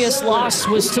previous loss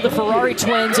was to the Ferrari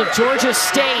twins of Georgia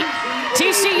State.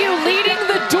 TCU leading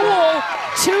the duel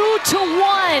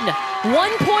 2-1.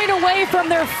 1 point away from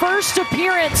their first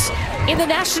appearance in the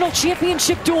national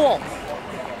championship duel.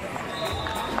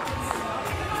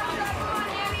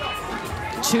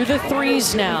 To the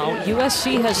 3s now.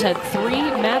 USC has had 3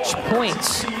 match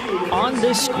points on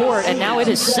this court, and now it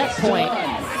is set point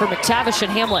for McTavish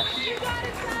and Hamlet.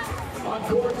 On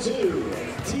court 2,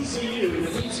 TCU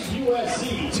defeats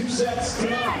USC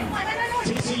 2-9.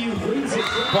 TCU leads it.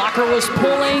 Blocker was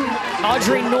pulling.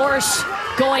 Audrey Norse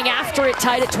going after it,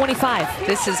 tied at 25.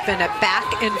 This has been a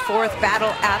back and forth battle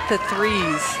at the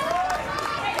 3s.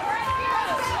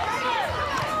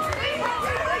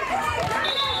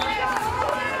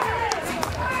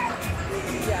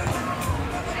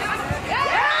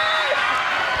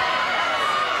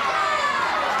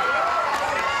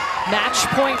 Match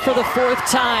point for the 4th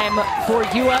time for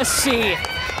USC.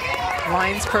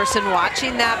 Linesperson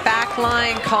watching that back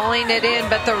line, calling it in,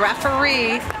 but the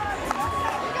referee,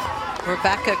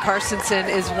 Rebecca Carstensen,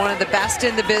 is one of the best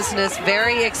in the business,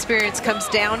 very experienced, comes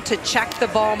down to check the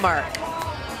ball mark.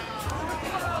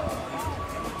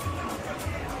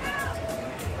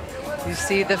 You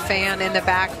see the fan in the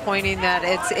back pointing that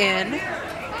it's in.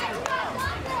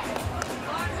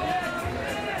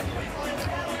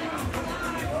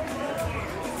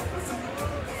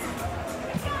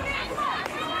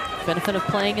 Benefit of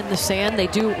playing in the sand, they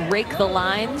do rake the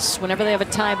lines whenever they have a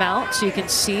timeout, so you can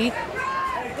see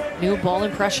new ball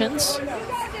impressions.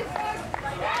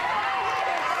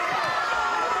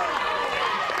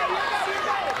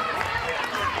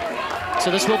 So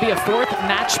this will be a 4th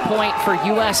match point for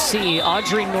USC.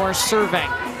 Audrey Norse serving.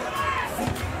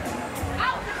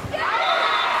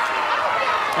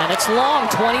 And it's long,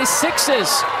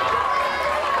 26s.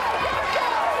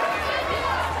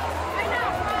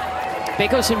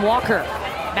 Bakos and Walker,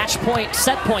 match point,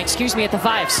 set point, excuse me, at the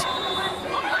 5s.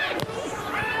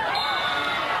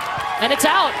 And it's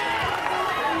out.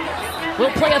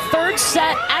 We'll play a third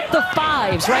set at the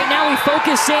 5s. Right now we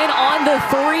focus in on the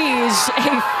 3s.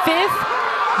 A 5th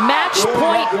match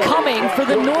point coming for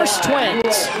the Norse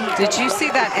Twins. Did you see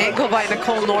that angle by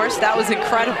Nicole Norse? That was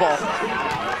incredible.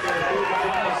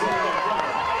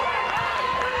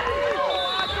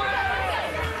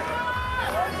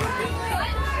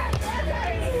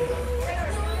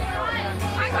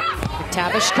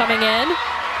 McTavish coming in,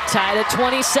 tied at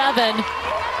 27.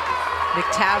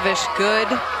 McTavish, good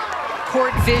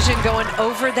court vision going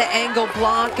over the angle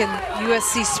block, and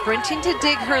USC sprinting to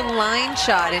dig her line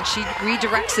shot, and she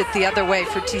redirects it the other way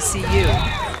for TCU.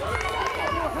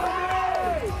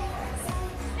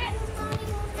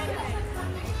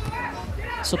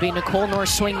 This will be Nicole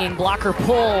Norse swinging, blocker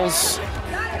pulls.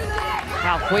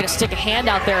 Wow, way to stick a hand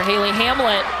out there, Haley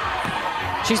Hamlet.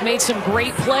 She's made some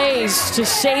great plays to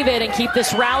save it and keep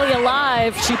this rally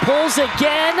alive. She pulls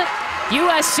again.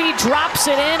 USC drops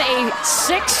it in, a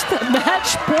 6th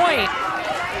match point.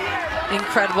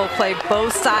 Incredible play,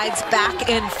 both sides back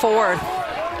and forth.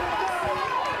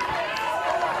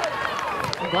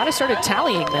 I'm glad I started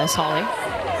tallying this, Holly.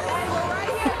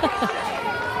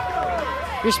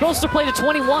 You're supposed to play to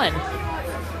 21.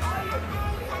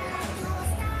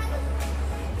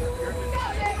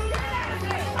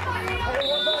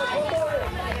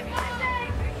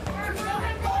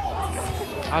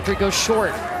 Audrey goes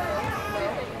short.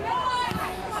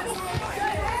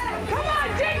 Come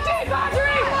on, dig,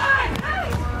 Audrey!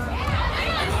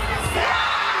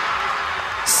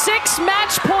 6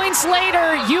 match points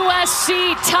later,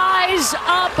 USC ties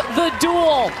up the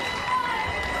duel.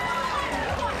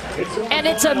 And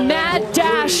it's a mad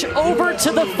dash over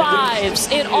to the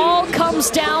 5s. It all comes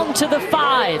down to the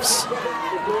 5s.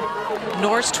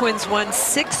 Norse Twins won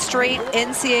 6 straight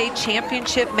NCAA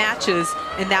championship matches,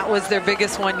 and that was their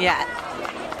biggest one yet.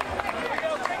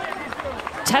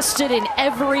 Tested in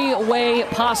every way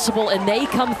possible, and they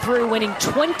come through winning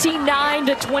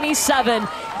 29-27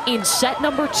 in set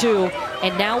number 2.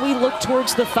 And now we look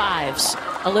towards the 5s.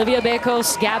 Olivia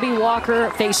Bakos, Gabby Walker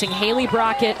facing Haley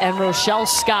Brockett and Rochelle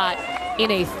Scott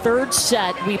in a 3rd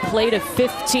set. We play to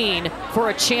 15 for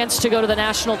a chance to go to the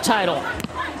national title.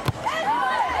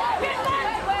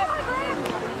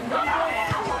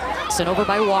 Sent over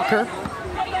by Walker.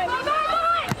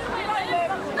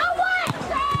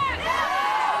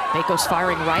 Bakos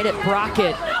firing right at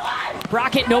Brockett.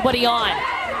 Brockett, nobody on.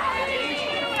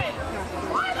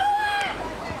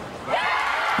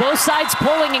 Both sides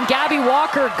pulling, and Gabby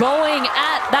Walker going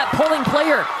at that pulling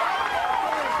player.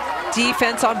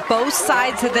 Defense on both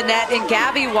sides of the net, and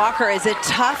Gabby Walker is a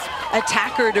tough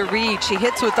attacker to read. She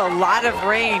hits with a lot of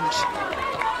range.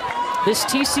 This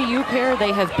TCU pair,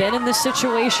 they have been in this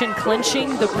situation,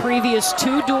 clinching the previous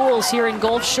 2 duels here in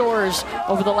Gulf Shores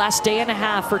over the last day and a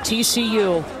half for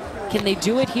TCU. Can they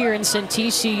do it here and send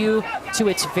TCU to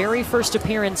its very first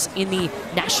appearance in the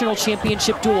national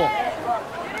championship duel?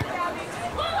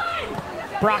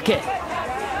 Brockett.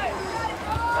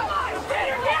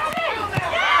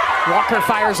 Walker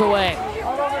fires away.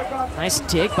 Nice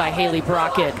dig by Haley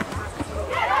Brockett.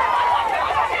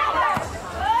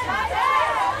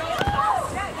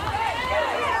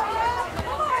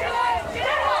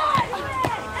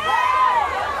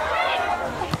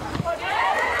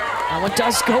 That one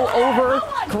does go over.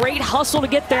 Great hustle to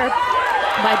get there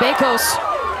by Bakos.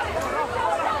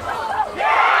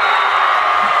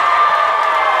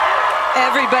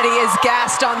 Everybody is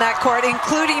gassed on that court,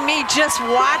 including me, just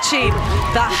watching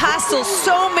the hustle.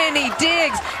 So many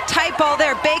digs. Tight ball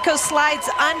there. Bakos slides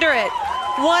under it.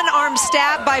 One arm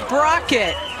stab by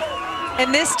Brockett.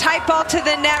 And this tight ball to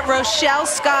the net. Rochelle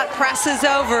Scott presses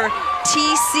over.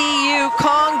 TCU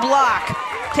Kong block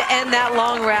to end that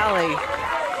long rally.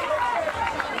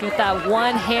 Get that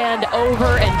one hand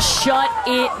over and shut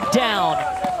it down.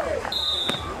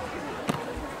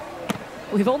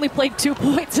 We've only played 2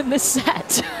 points in this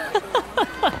set.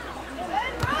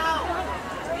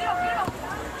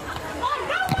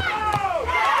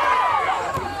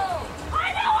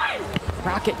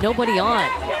 Brockett, nobody on.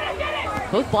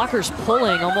 Both blockers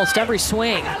pulling almost every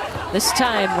swing. This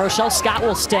time, Rochelle Scott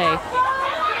will stay.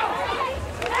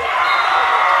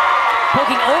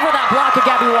 Poking over that block of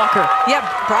Gabby Walker. Yeah,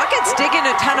 Brockett's digging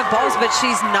a ton of balls, but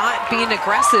she's not being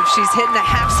aggressive. She's hitting a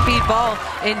half-speed ball,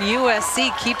 and USC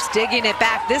keeps digging it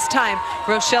back. This time,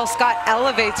 Rochelle Scott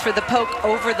elevates for the poke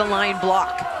over the line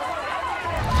block.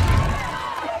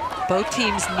 Both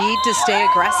teams need to stay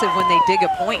aggressive when they dig a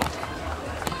point.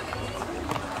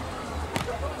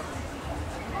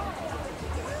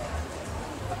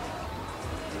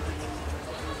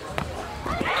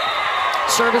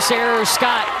 Service error,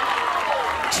 Scott.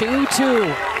 2-2.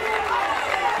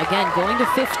 Again, going to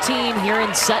 15 here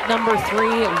in set number 3.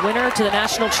 Winner to the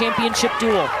national championship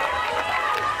duel.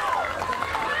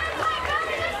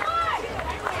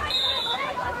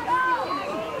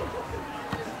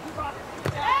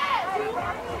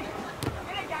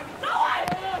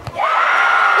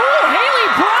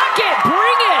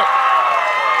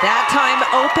 That time,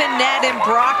 open net, and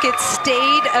Brockett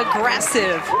stayed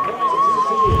aggressive.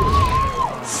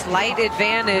 Slight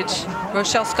advantage.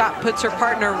 Rochelle Scott puts her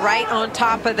partner right on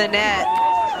top of the net.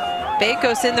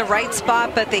 Bekos in the right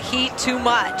spot, but the heat too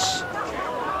much.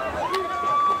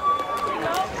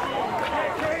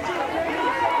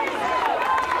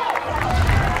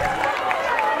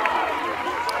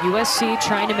 USC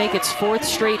trying to make its 4th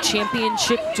straight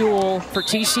championship duel. For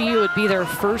TCU, it would be their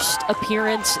first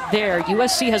appearance there.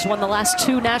 USC has won the last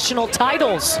 2 national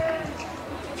titles.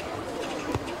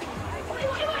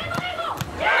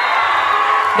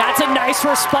 That's a nice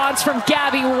response from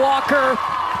Gabby Walker.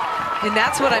 And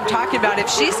that's what I'm talking about.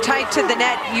 If she's tight to the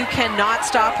net, you cannot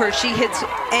stop her. She hits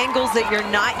angles that you're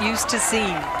not used to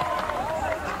seeing.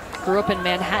 Grew up in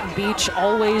Manhattan Beach,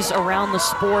 always around the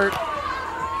sport.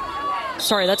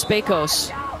 Sorry, that's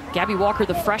Bekos. Gabby Walker,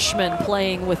 the freshman,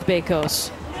 playing with Bekos.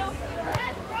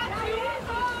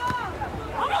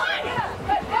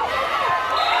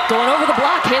 Going over the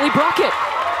block, Haley Brockett.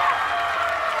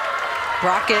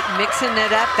 Brockett mixing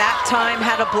it up. That time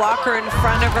had a blocker in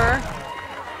front of her.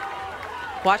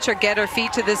 Watch her get her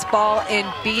feet to this ball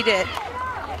and beat it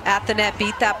at the net.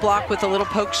 Beat that block with a little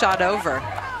poke shot over.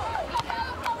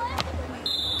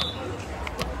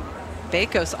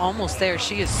 Bekos almost there.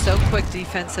 She is so quick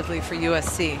defensively for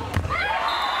USC.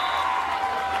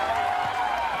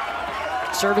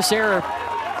 Service error.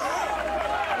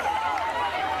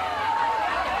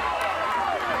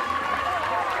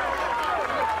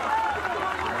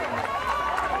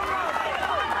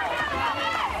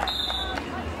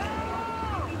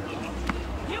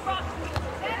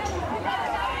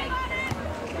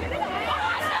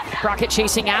 Brockett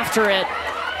chasing after it.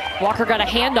 Walker got a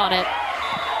hand on it.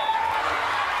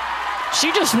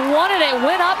 She just wanted it,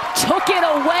 went up, took it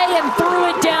away, and threw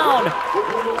it down.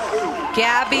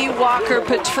 Gabby Walker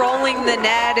patrolling the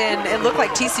net, and it looked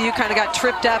like TCU kind of got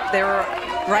tripped up. They were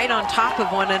right on top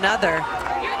of one another.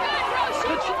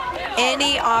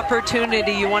 Any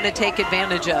opportunity you want to take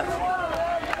advantage of.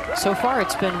 So far,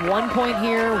 it's been 1 point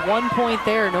here, 1 point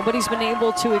there. Nobody's been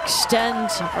able to extend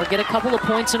or get a couple of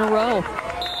points in a row.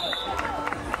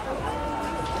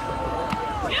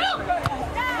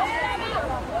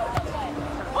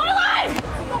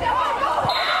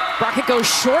 Brockett goes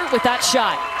short with that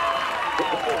shot.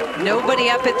 Nobody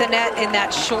up at the net, and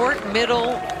that short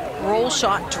middle roll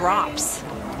shot drops.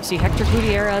 See Hector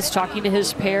Gutierrez talking to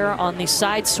his pair on the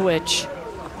side switch.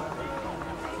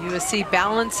 USC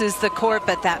balances the court,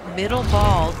 but that middle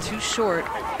ball too short.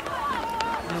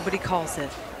 Nobody calls it.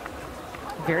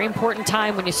 Very important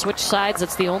time when you switch sides.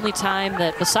 It's the only time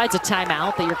that, besides a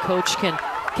timeout, that your coach can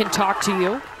talk to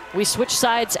you. We switch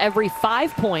sides every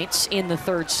 5 points in the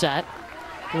 3rd set.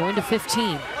 Going to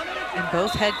 15. And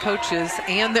both head coaches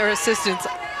and their assistants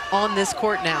on this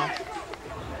court now.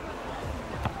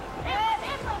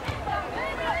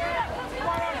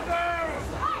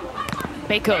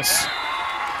 Bekos.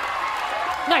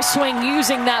 Nice swing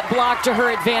using that block to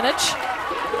her advantage.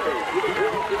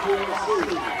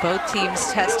 Both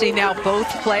teams testing now, both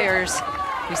players.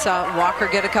 We saw Walker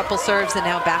get a couple serves, and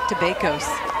now back to Bekos.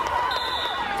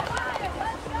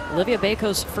 Olivia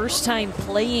Bekos, first time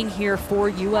playing here for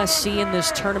USC in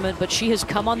this tournament, but she has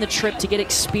come on the trip to get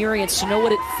experience, to know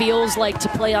what it feels like to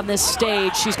play on this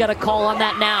stage. She's got a call on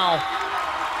that now.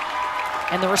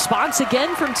 And the response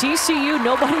again from TCU,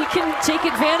 nobody can take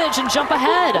advantage and jump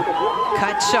ahead.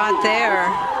 Cut shot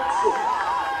there.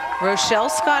 Rochelle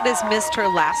Scott has missed her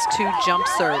last 2 jump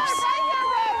serves.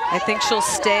 I think she'll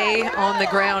stay on the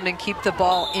ground and keep the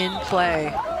ball in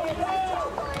play.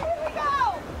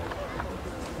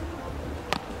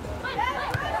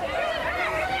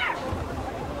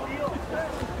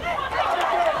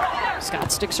 Scott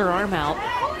sticks her arm out.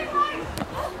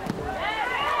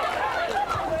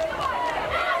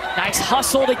 Nice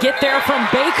hustle to get there from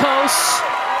Bekos.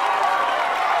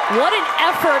 What an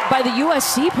effort by the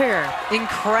USC pair.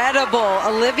 Incredible.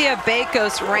 Olivia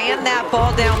Bekos ran that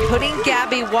ball down, putting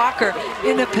Gabby Walker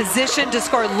in a position to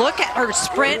score. Look at her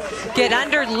sprint, get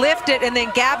under, lift it, and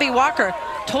then Gabby Walker,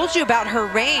 told you about her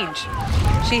range.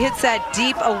 She hits that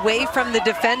deep away from the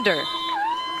defender.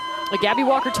 Like Gabby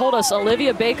Walker told us,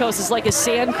 Olivia Bekos is like a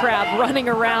sand crab running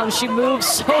around. She moves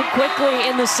so quickly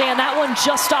in the sand. That one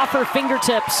just off her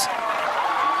fingertips.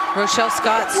 Rochelle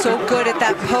Scott so good at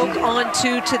that poke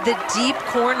onto to the deep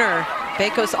corner.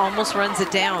 Bekos almost runs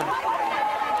it down.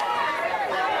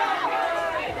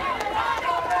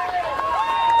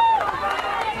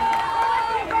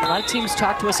 A lot of teams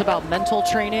talk to us about mental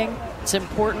training. It's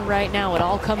important right now. It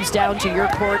all comes down to your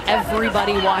court.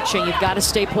 Everybody watching, you've got to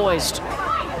stay poised.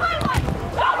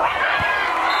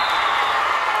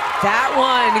 That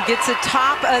one gets a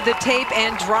top of the tape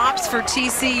and drops for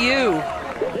TCU.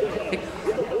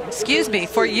 Excuse me,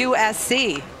 for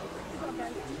USC.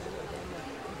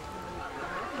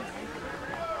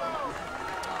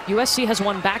 USC has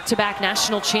won back-to-back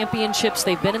national championships.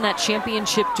 They've been in that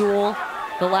championship duel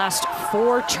the last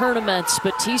 4 tournaments,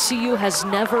 but TCU has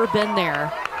never been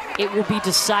there. It will be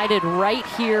decided right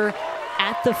here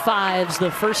at the 5s, the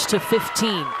 1st to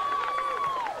 15.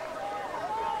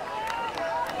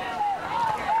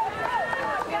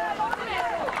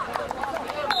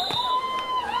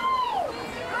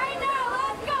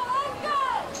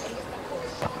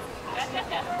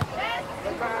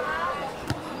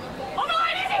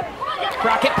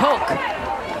 Rocket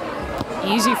poke.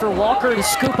 Easy for Walker to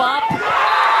scoop up.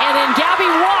 And then Gabby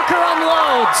Walker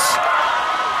unloads.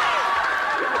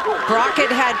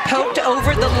 Brockett had poked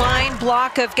over the line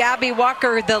block of Gabby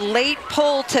Walker. The late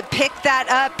pull to pick that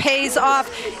up pays off,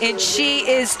 and she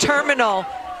is terminal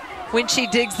when she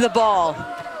digs the ball.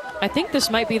 I think this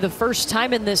might be the first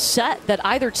time in this set that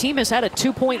either team has had a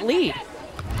 2-point lead.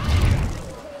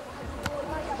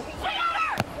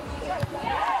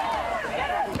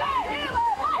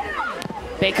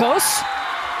 Bekos,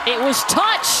 it was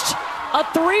touched. A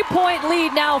 3-point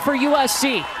lead now for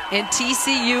USC. And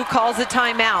TCU calls a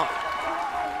timeout.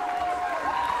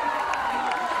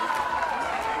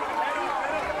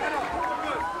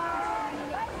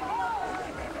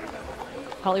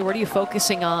 Holly, what are you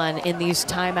focusing on in these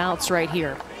timeouts right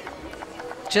here?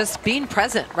 Just being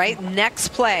present, right? Next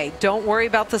play. Don't worry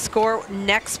about the score.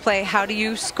 Next play, how do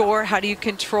you score? How do you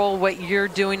control what you're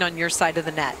doing on your side of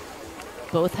the net?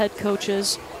 Both head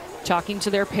coaches talking to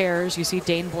their pairs. You see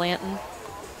Dane Blanton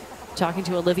talking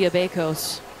to Olivia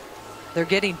Bekos. They're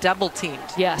getting double teamed.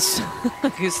 Yes.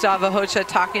 Gustavo Hocha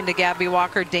talking to Gabby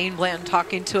Walker, Dane Blanton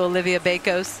talking to Olivia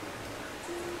Bekos.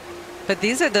 But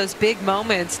these are those big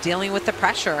moments, dealing with the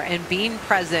pressure and being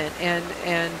present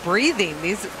and breathing.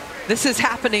 This is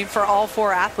happening for all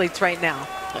 4 athletes right now.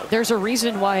 There's a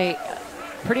reason why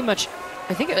pretty much,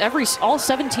 I think all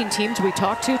 17 teams we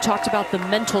talked about the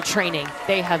mental training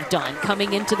they have done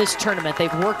coming into this tournament.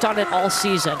 They've worked on it all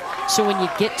season. So when you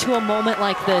get to a moment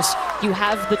like this, you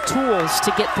have the tools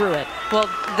to get through it. Well,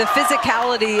 the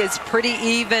physicality is pretty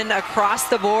even across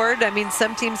the board. I mean,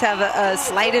 some teams have a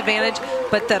slight advantage,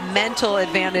 but the mental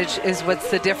advantage is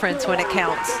what's the difference when it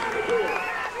counts.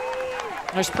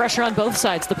 There's pressure on both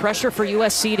sides. The pressure for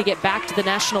USC to get back to the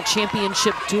national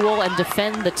championship duel and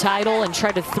defend the title and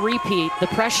try to three-peat. The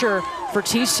pressure for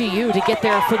TCU to get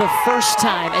there for the first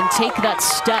time and take that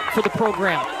step for the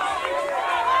program.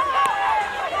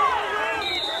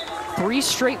 3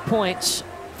 straight points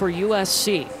for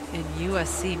USC. And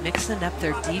USC mixing up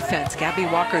their defense. Gabby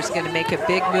Walker's going to make a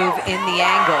big move in the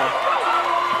angle.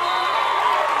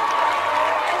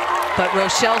 But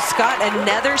Rochelle Scott,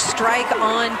 another strike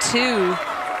on 2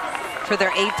 for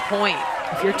their 8th point.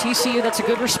 If you're TCU, that's a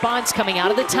good response coming out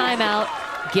of the timeout,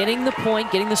 getting the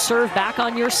point, getting the serve back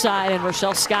on your side, and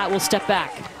Rochelle Scott will step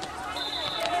back.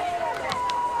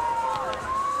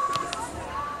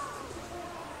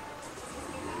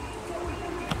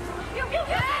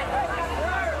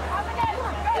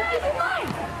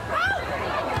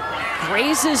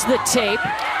 Raises the tape.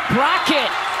 Brockett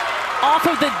off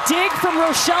of the dig from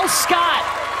Rochelle Scott.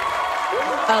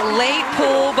 A late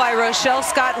pull by Rochelle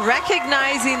Scott,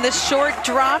 recognizing the short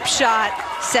drop shot,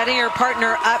 setting her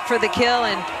partner up for the kill.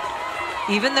 And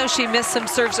even though she missed some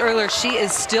serves earlier, she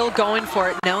is still going for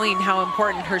it, knowing how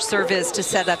important her serve is to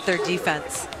set up their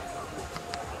defense.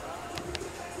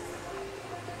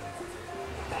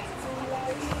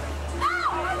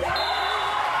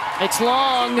 It's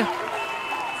long.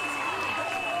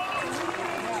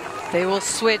 They will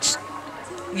switch.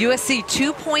 USC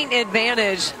 2-point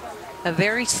advantage. A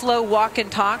very slow walk and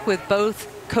talk with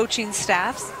both coaching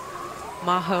staffs.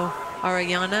 Majo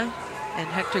Arellana and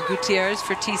Hector Gutierrez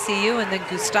for TCU, and then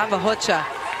Gustavo Hocha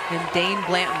and Dane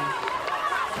Blanton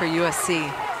for USC.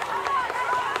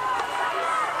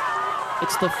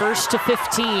 It's the 1st to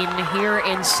 15 here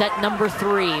in set number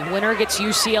 3. Winner gets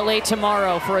UCLA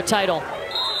tomorrow for a title.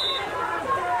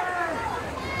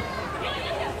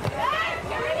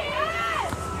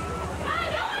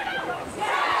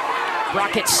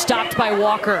 Brockett stopped by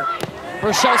Walker.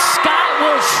 Rochelle Scott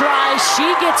will try. She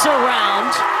gets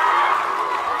around.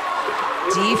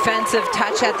 Defensive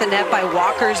touch at the net by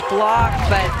Walker's block,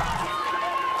 but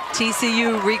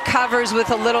TCU recovers with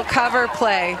a little cover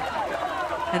play.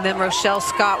 And then Rochelle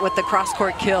Scott with the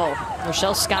cross-court kill.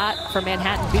 Rochelle Scott from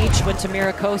Manhattan Beach went to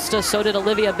Miracosta. So did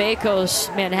Olivia Bakos,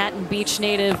 Manhattan Beach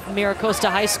native, Miracosta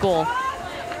High School.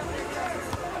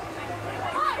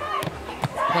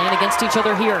 Playing against each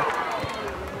other here.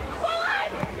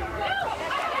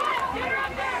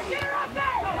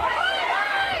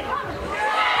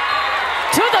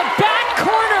 To the back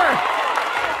corner.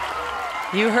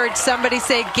 You heard somebody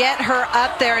say, get her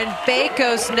up there, and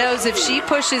Bakos knows if she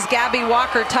pushes Gabby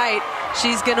Walker tight,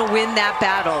 she's gonna win that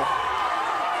battle.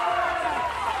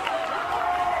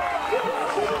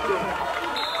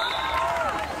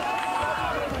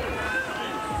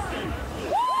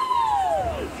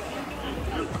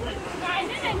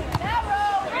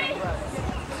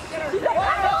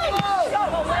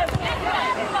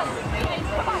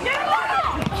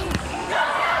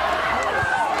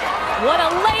 What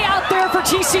a layout there for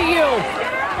TCU.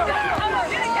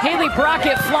 Haley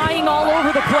Brockett flying all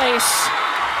over the place,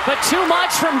 but too much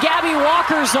from Gabby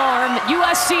Walker's arm.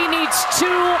 USC needs 2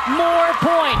 more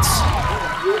points.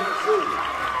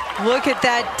 Look at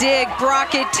that dig.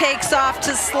 Brockett takes off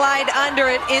to slide under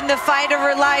it in the fight of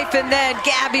her life, and then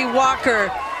Gabby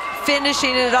Walker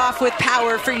finishing it off with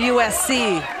power for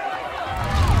USC.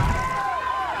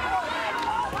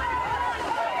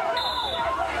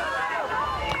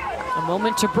 A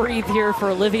moment to breathe here for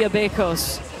Olivia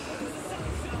Bakos.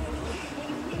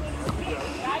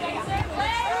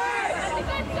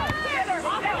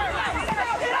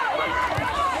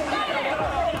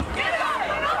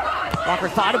 Walker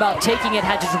thought about taking it,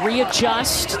 had to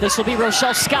readjust. This will be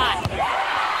Rochelle Scott.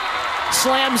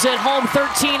 Slams it home,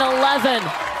 13-11.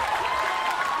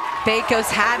 Bakos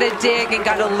had a dig and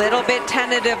got a little bit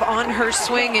tentative on her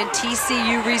swing, and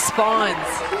TCU responds.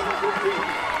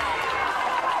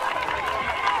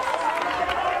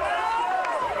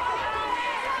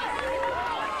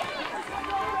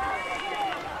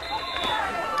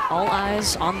 All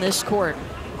eyes on this court.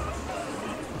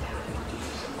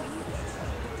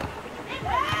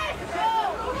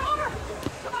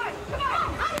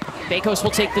 Bakos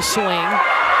will take the swing.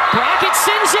 Brockett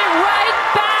sends it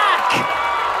right back.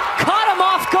 Caught him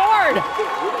off guard.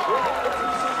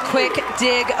 Quick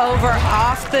dig over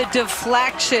off the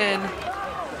deflection.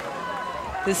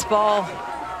 This ball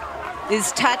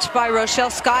is touched by Rochelle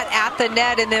Scott at the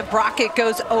net, and then Brockett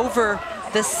goes over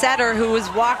the setter, who was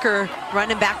Walker,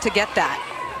 running back to get that.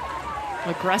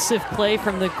 Aggressive play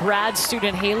from the grad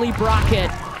student Haley Brockett.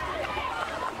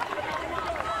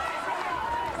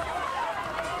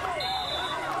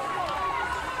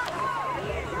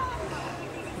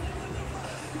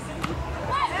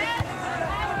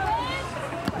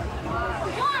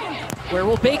 Where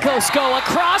will Bakos go?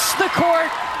 Across the court,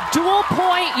 dual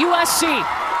point USC.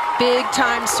 Big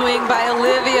time swing by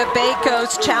Olivia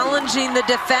Bakos, challenging the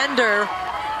defender.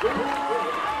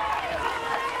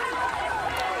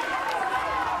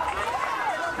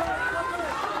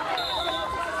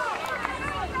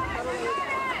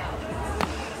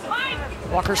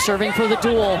 Walker serving for the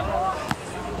duel.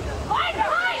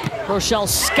 Rochelle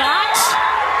Scott.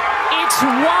 It's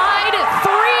wide.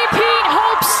 Three-peat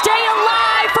hopes stay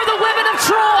alive for the women of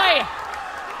Troy.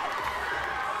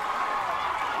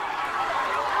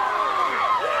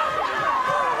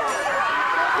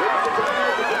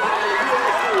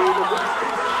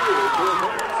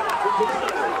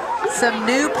 Some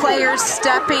new players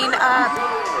stepping up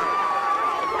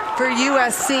for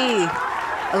USC.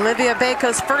 Olivia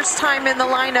Bakos, first time in the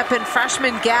lineup, and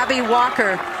freshman Gabby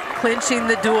Walker clinching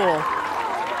the duel.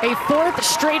 A 4th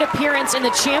straight appearance in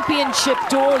the championship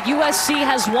duel. USC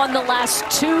has won the last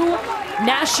 2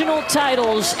 national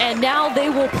titles, and now they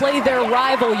will play their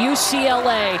rival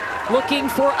UCLA, looking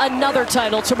for another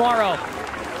title tomorrow.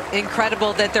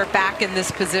 Incredible that they're back in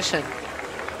this position.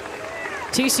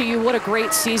 TCU, what a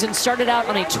great season. Started out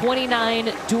on a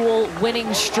 29 dual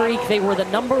winning streak. They were the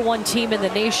 #1 team in the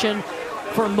nation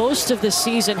for most of the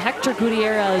season. Hector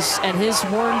Gutierrez and his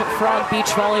Horned Frog Beach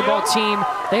volleyball team,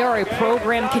 they are a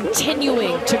program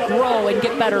continuing to grow and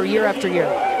get better year after year.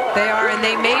 They are, and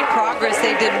they made progress.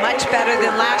 They did much better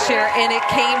than last year, and it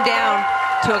came down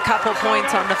to a couple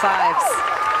points on the fives.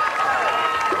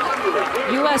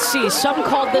 USC, some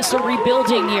called this a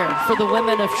rebuilding year for the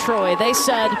women of Troy. They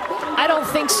said, I don't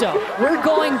think so. We're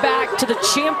going back to the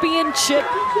championship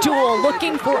duel,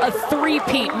 looking for a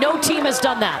three-peat. No team has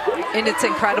done that. And it's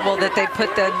incredible that they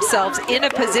put themselves in a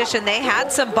position. They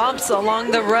had some bumps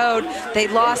along the road. They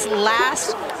lost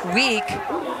last week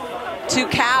to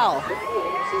Cal.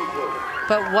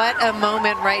 But what a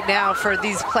moment right now for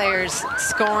these players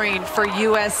scoring for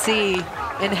USC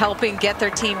and helping get their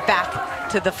team back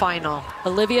to the final.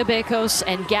 Olivia Bekos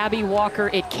and Gabby Walker,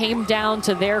 it came down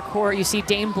to their court. You see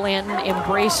Dane Blanton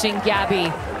embracing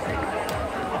Gabby.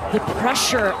 The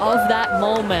pressure of that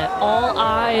moment, all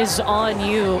eyes on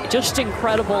you, just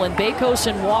incredible. And Bekos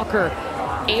and Walker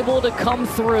able to come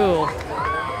through.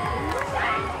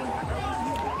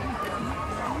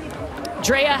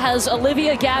 Drea has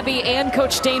Olivia, Gabby, and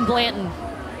Coach Dane Blanton.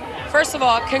 First of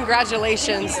all,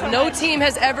 congratulations. No team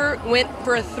has ever went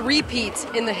for a three-peat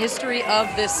in the history of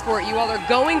this sport. You all are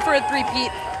going for a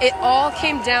three-peat. It all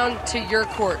came down to your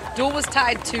court. Duel was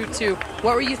tied 2-2.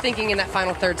 What were you thinking in that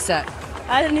final third set?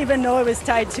 I didn't even know it was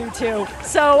tied 2-2.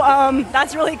 So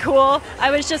that's really cool.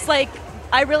 I was just like,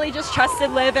 I really just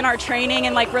trusted Liv in our training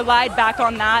and like relied back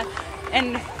on that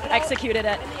and executed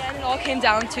it. And it all came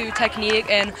down to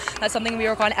technique, and that's something we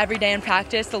work on every day in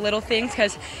practice, the little things,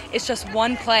 because it's just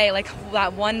one play, like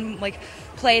that one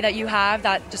play that you have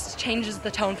that just changes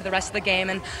the tone for the rest of the game.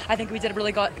 And I think we did a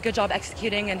really good job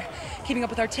executing and keeping up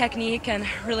with our technique and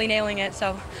really nailing it.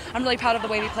 So I'm really proud of the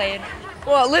way we played.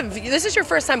 Well, Liv, this is your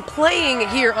first time playing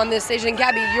here on this stage, and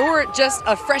Gabby, you're just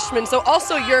a freshman, so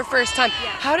also your first time. Yeah.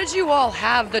 How did you all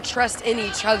have the trust in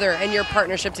each other and your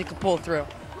partnership to pull through?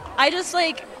 I just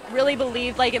really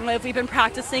believe in Liv. We've been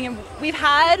practicing and we've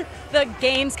had the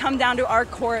games come down to our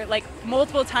court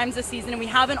multiple times this season, and we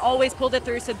haven't always pulled it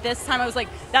through. So this time I was like,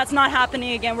 that's not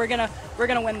happening again. We're gonna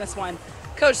win this one.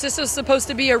 Coach, this was supposed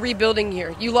to be a rebuilding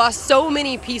year. You lost so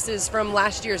many pieces from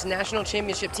last year's national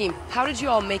championship team. How did you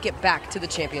all make it back to the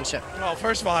championship? Well,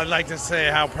 first of all, I'd like to say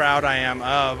how proud I am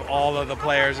of all of the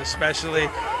players, especially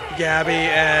Gabby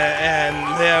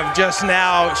and Liv, just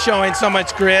now showing so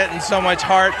much grit and so much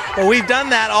heart. But we've done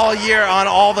that all year on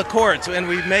all the courts, and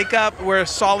we make up. We're a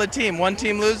solid team. One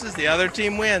team loses, the other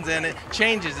team wins, and it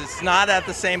changes. It's not at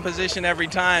the same position every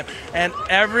time. And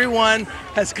everyone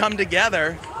has come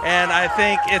together, and I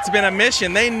think it's been a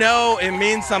mission. They know it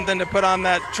means something to put on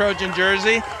that Trojan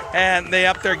jersey, and they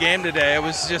upped their game today. It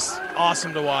was just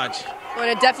awesome to watch. Well,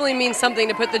 and it definitely means something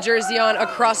to put the jersey on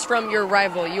across from your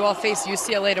rival. You all face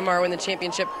UCLA tomorrow in the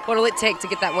championship. What will it take to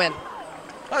get that win?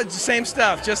 Oh, it's the same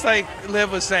stuff, just like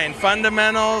Liv was saying.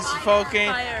 Fundamentals, focusing,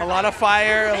 a lot of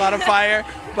fire.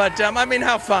 But, I mean,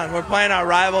 how fun. We're playing our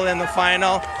rival in the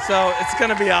final, so it's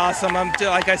going to be awesome. I'm,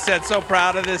 like I said, so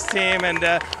proud of this team,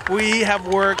 and we have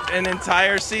worked an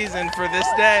entire season for this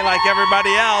day like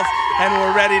everybody else, and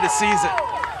we're ready to seize it.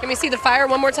 Can we see the fire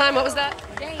one more time? What was that?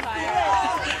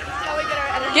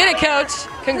 Get it, Coach.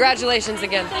 Congratulations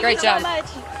again. Great job. Thank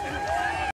you so much.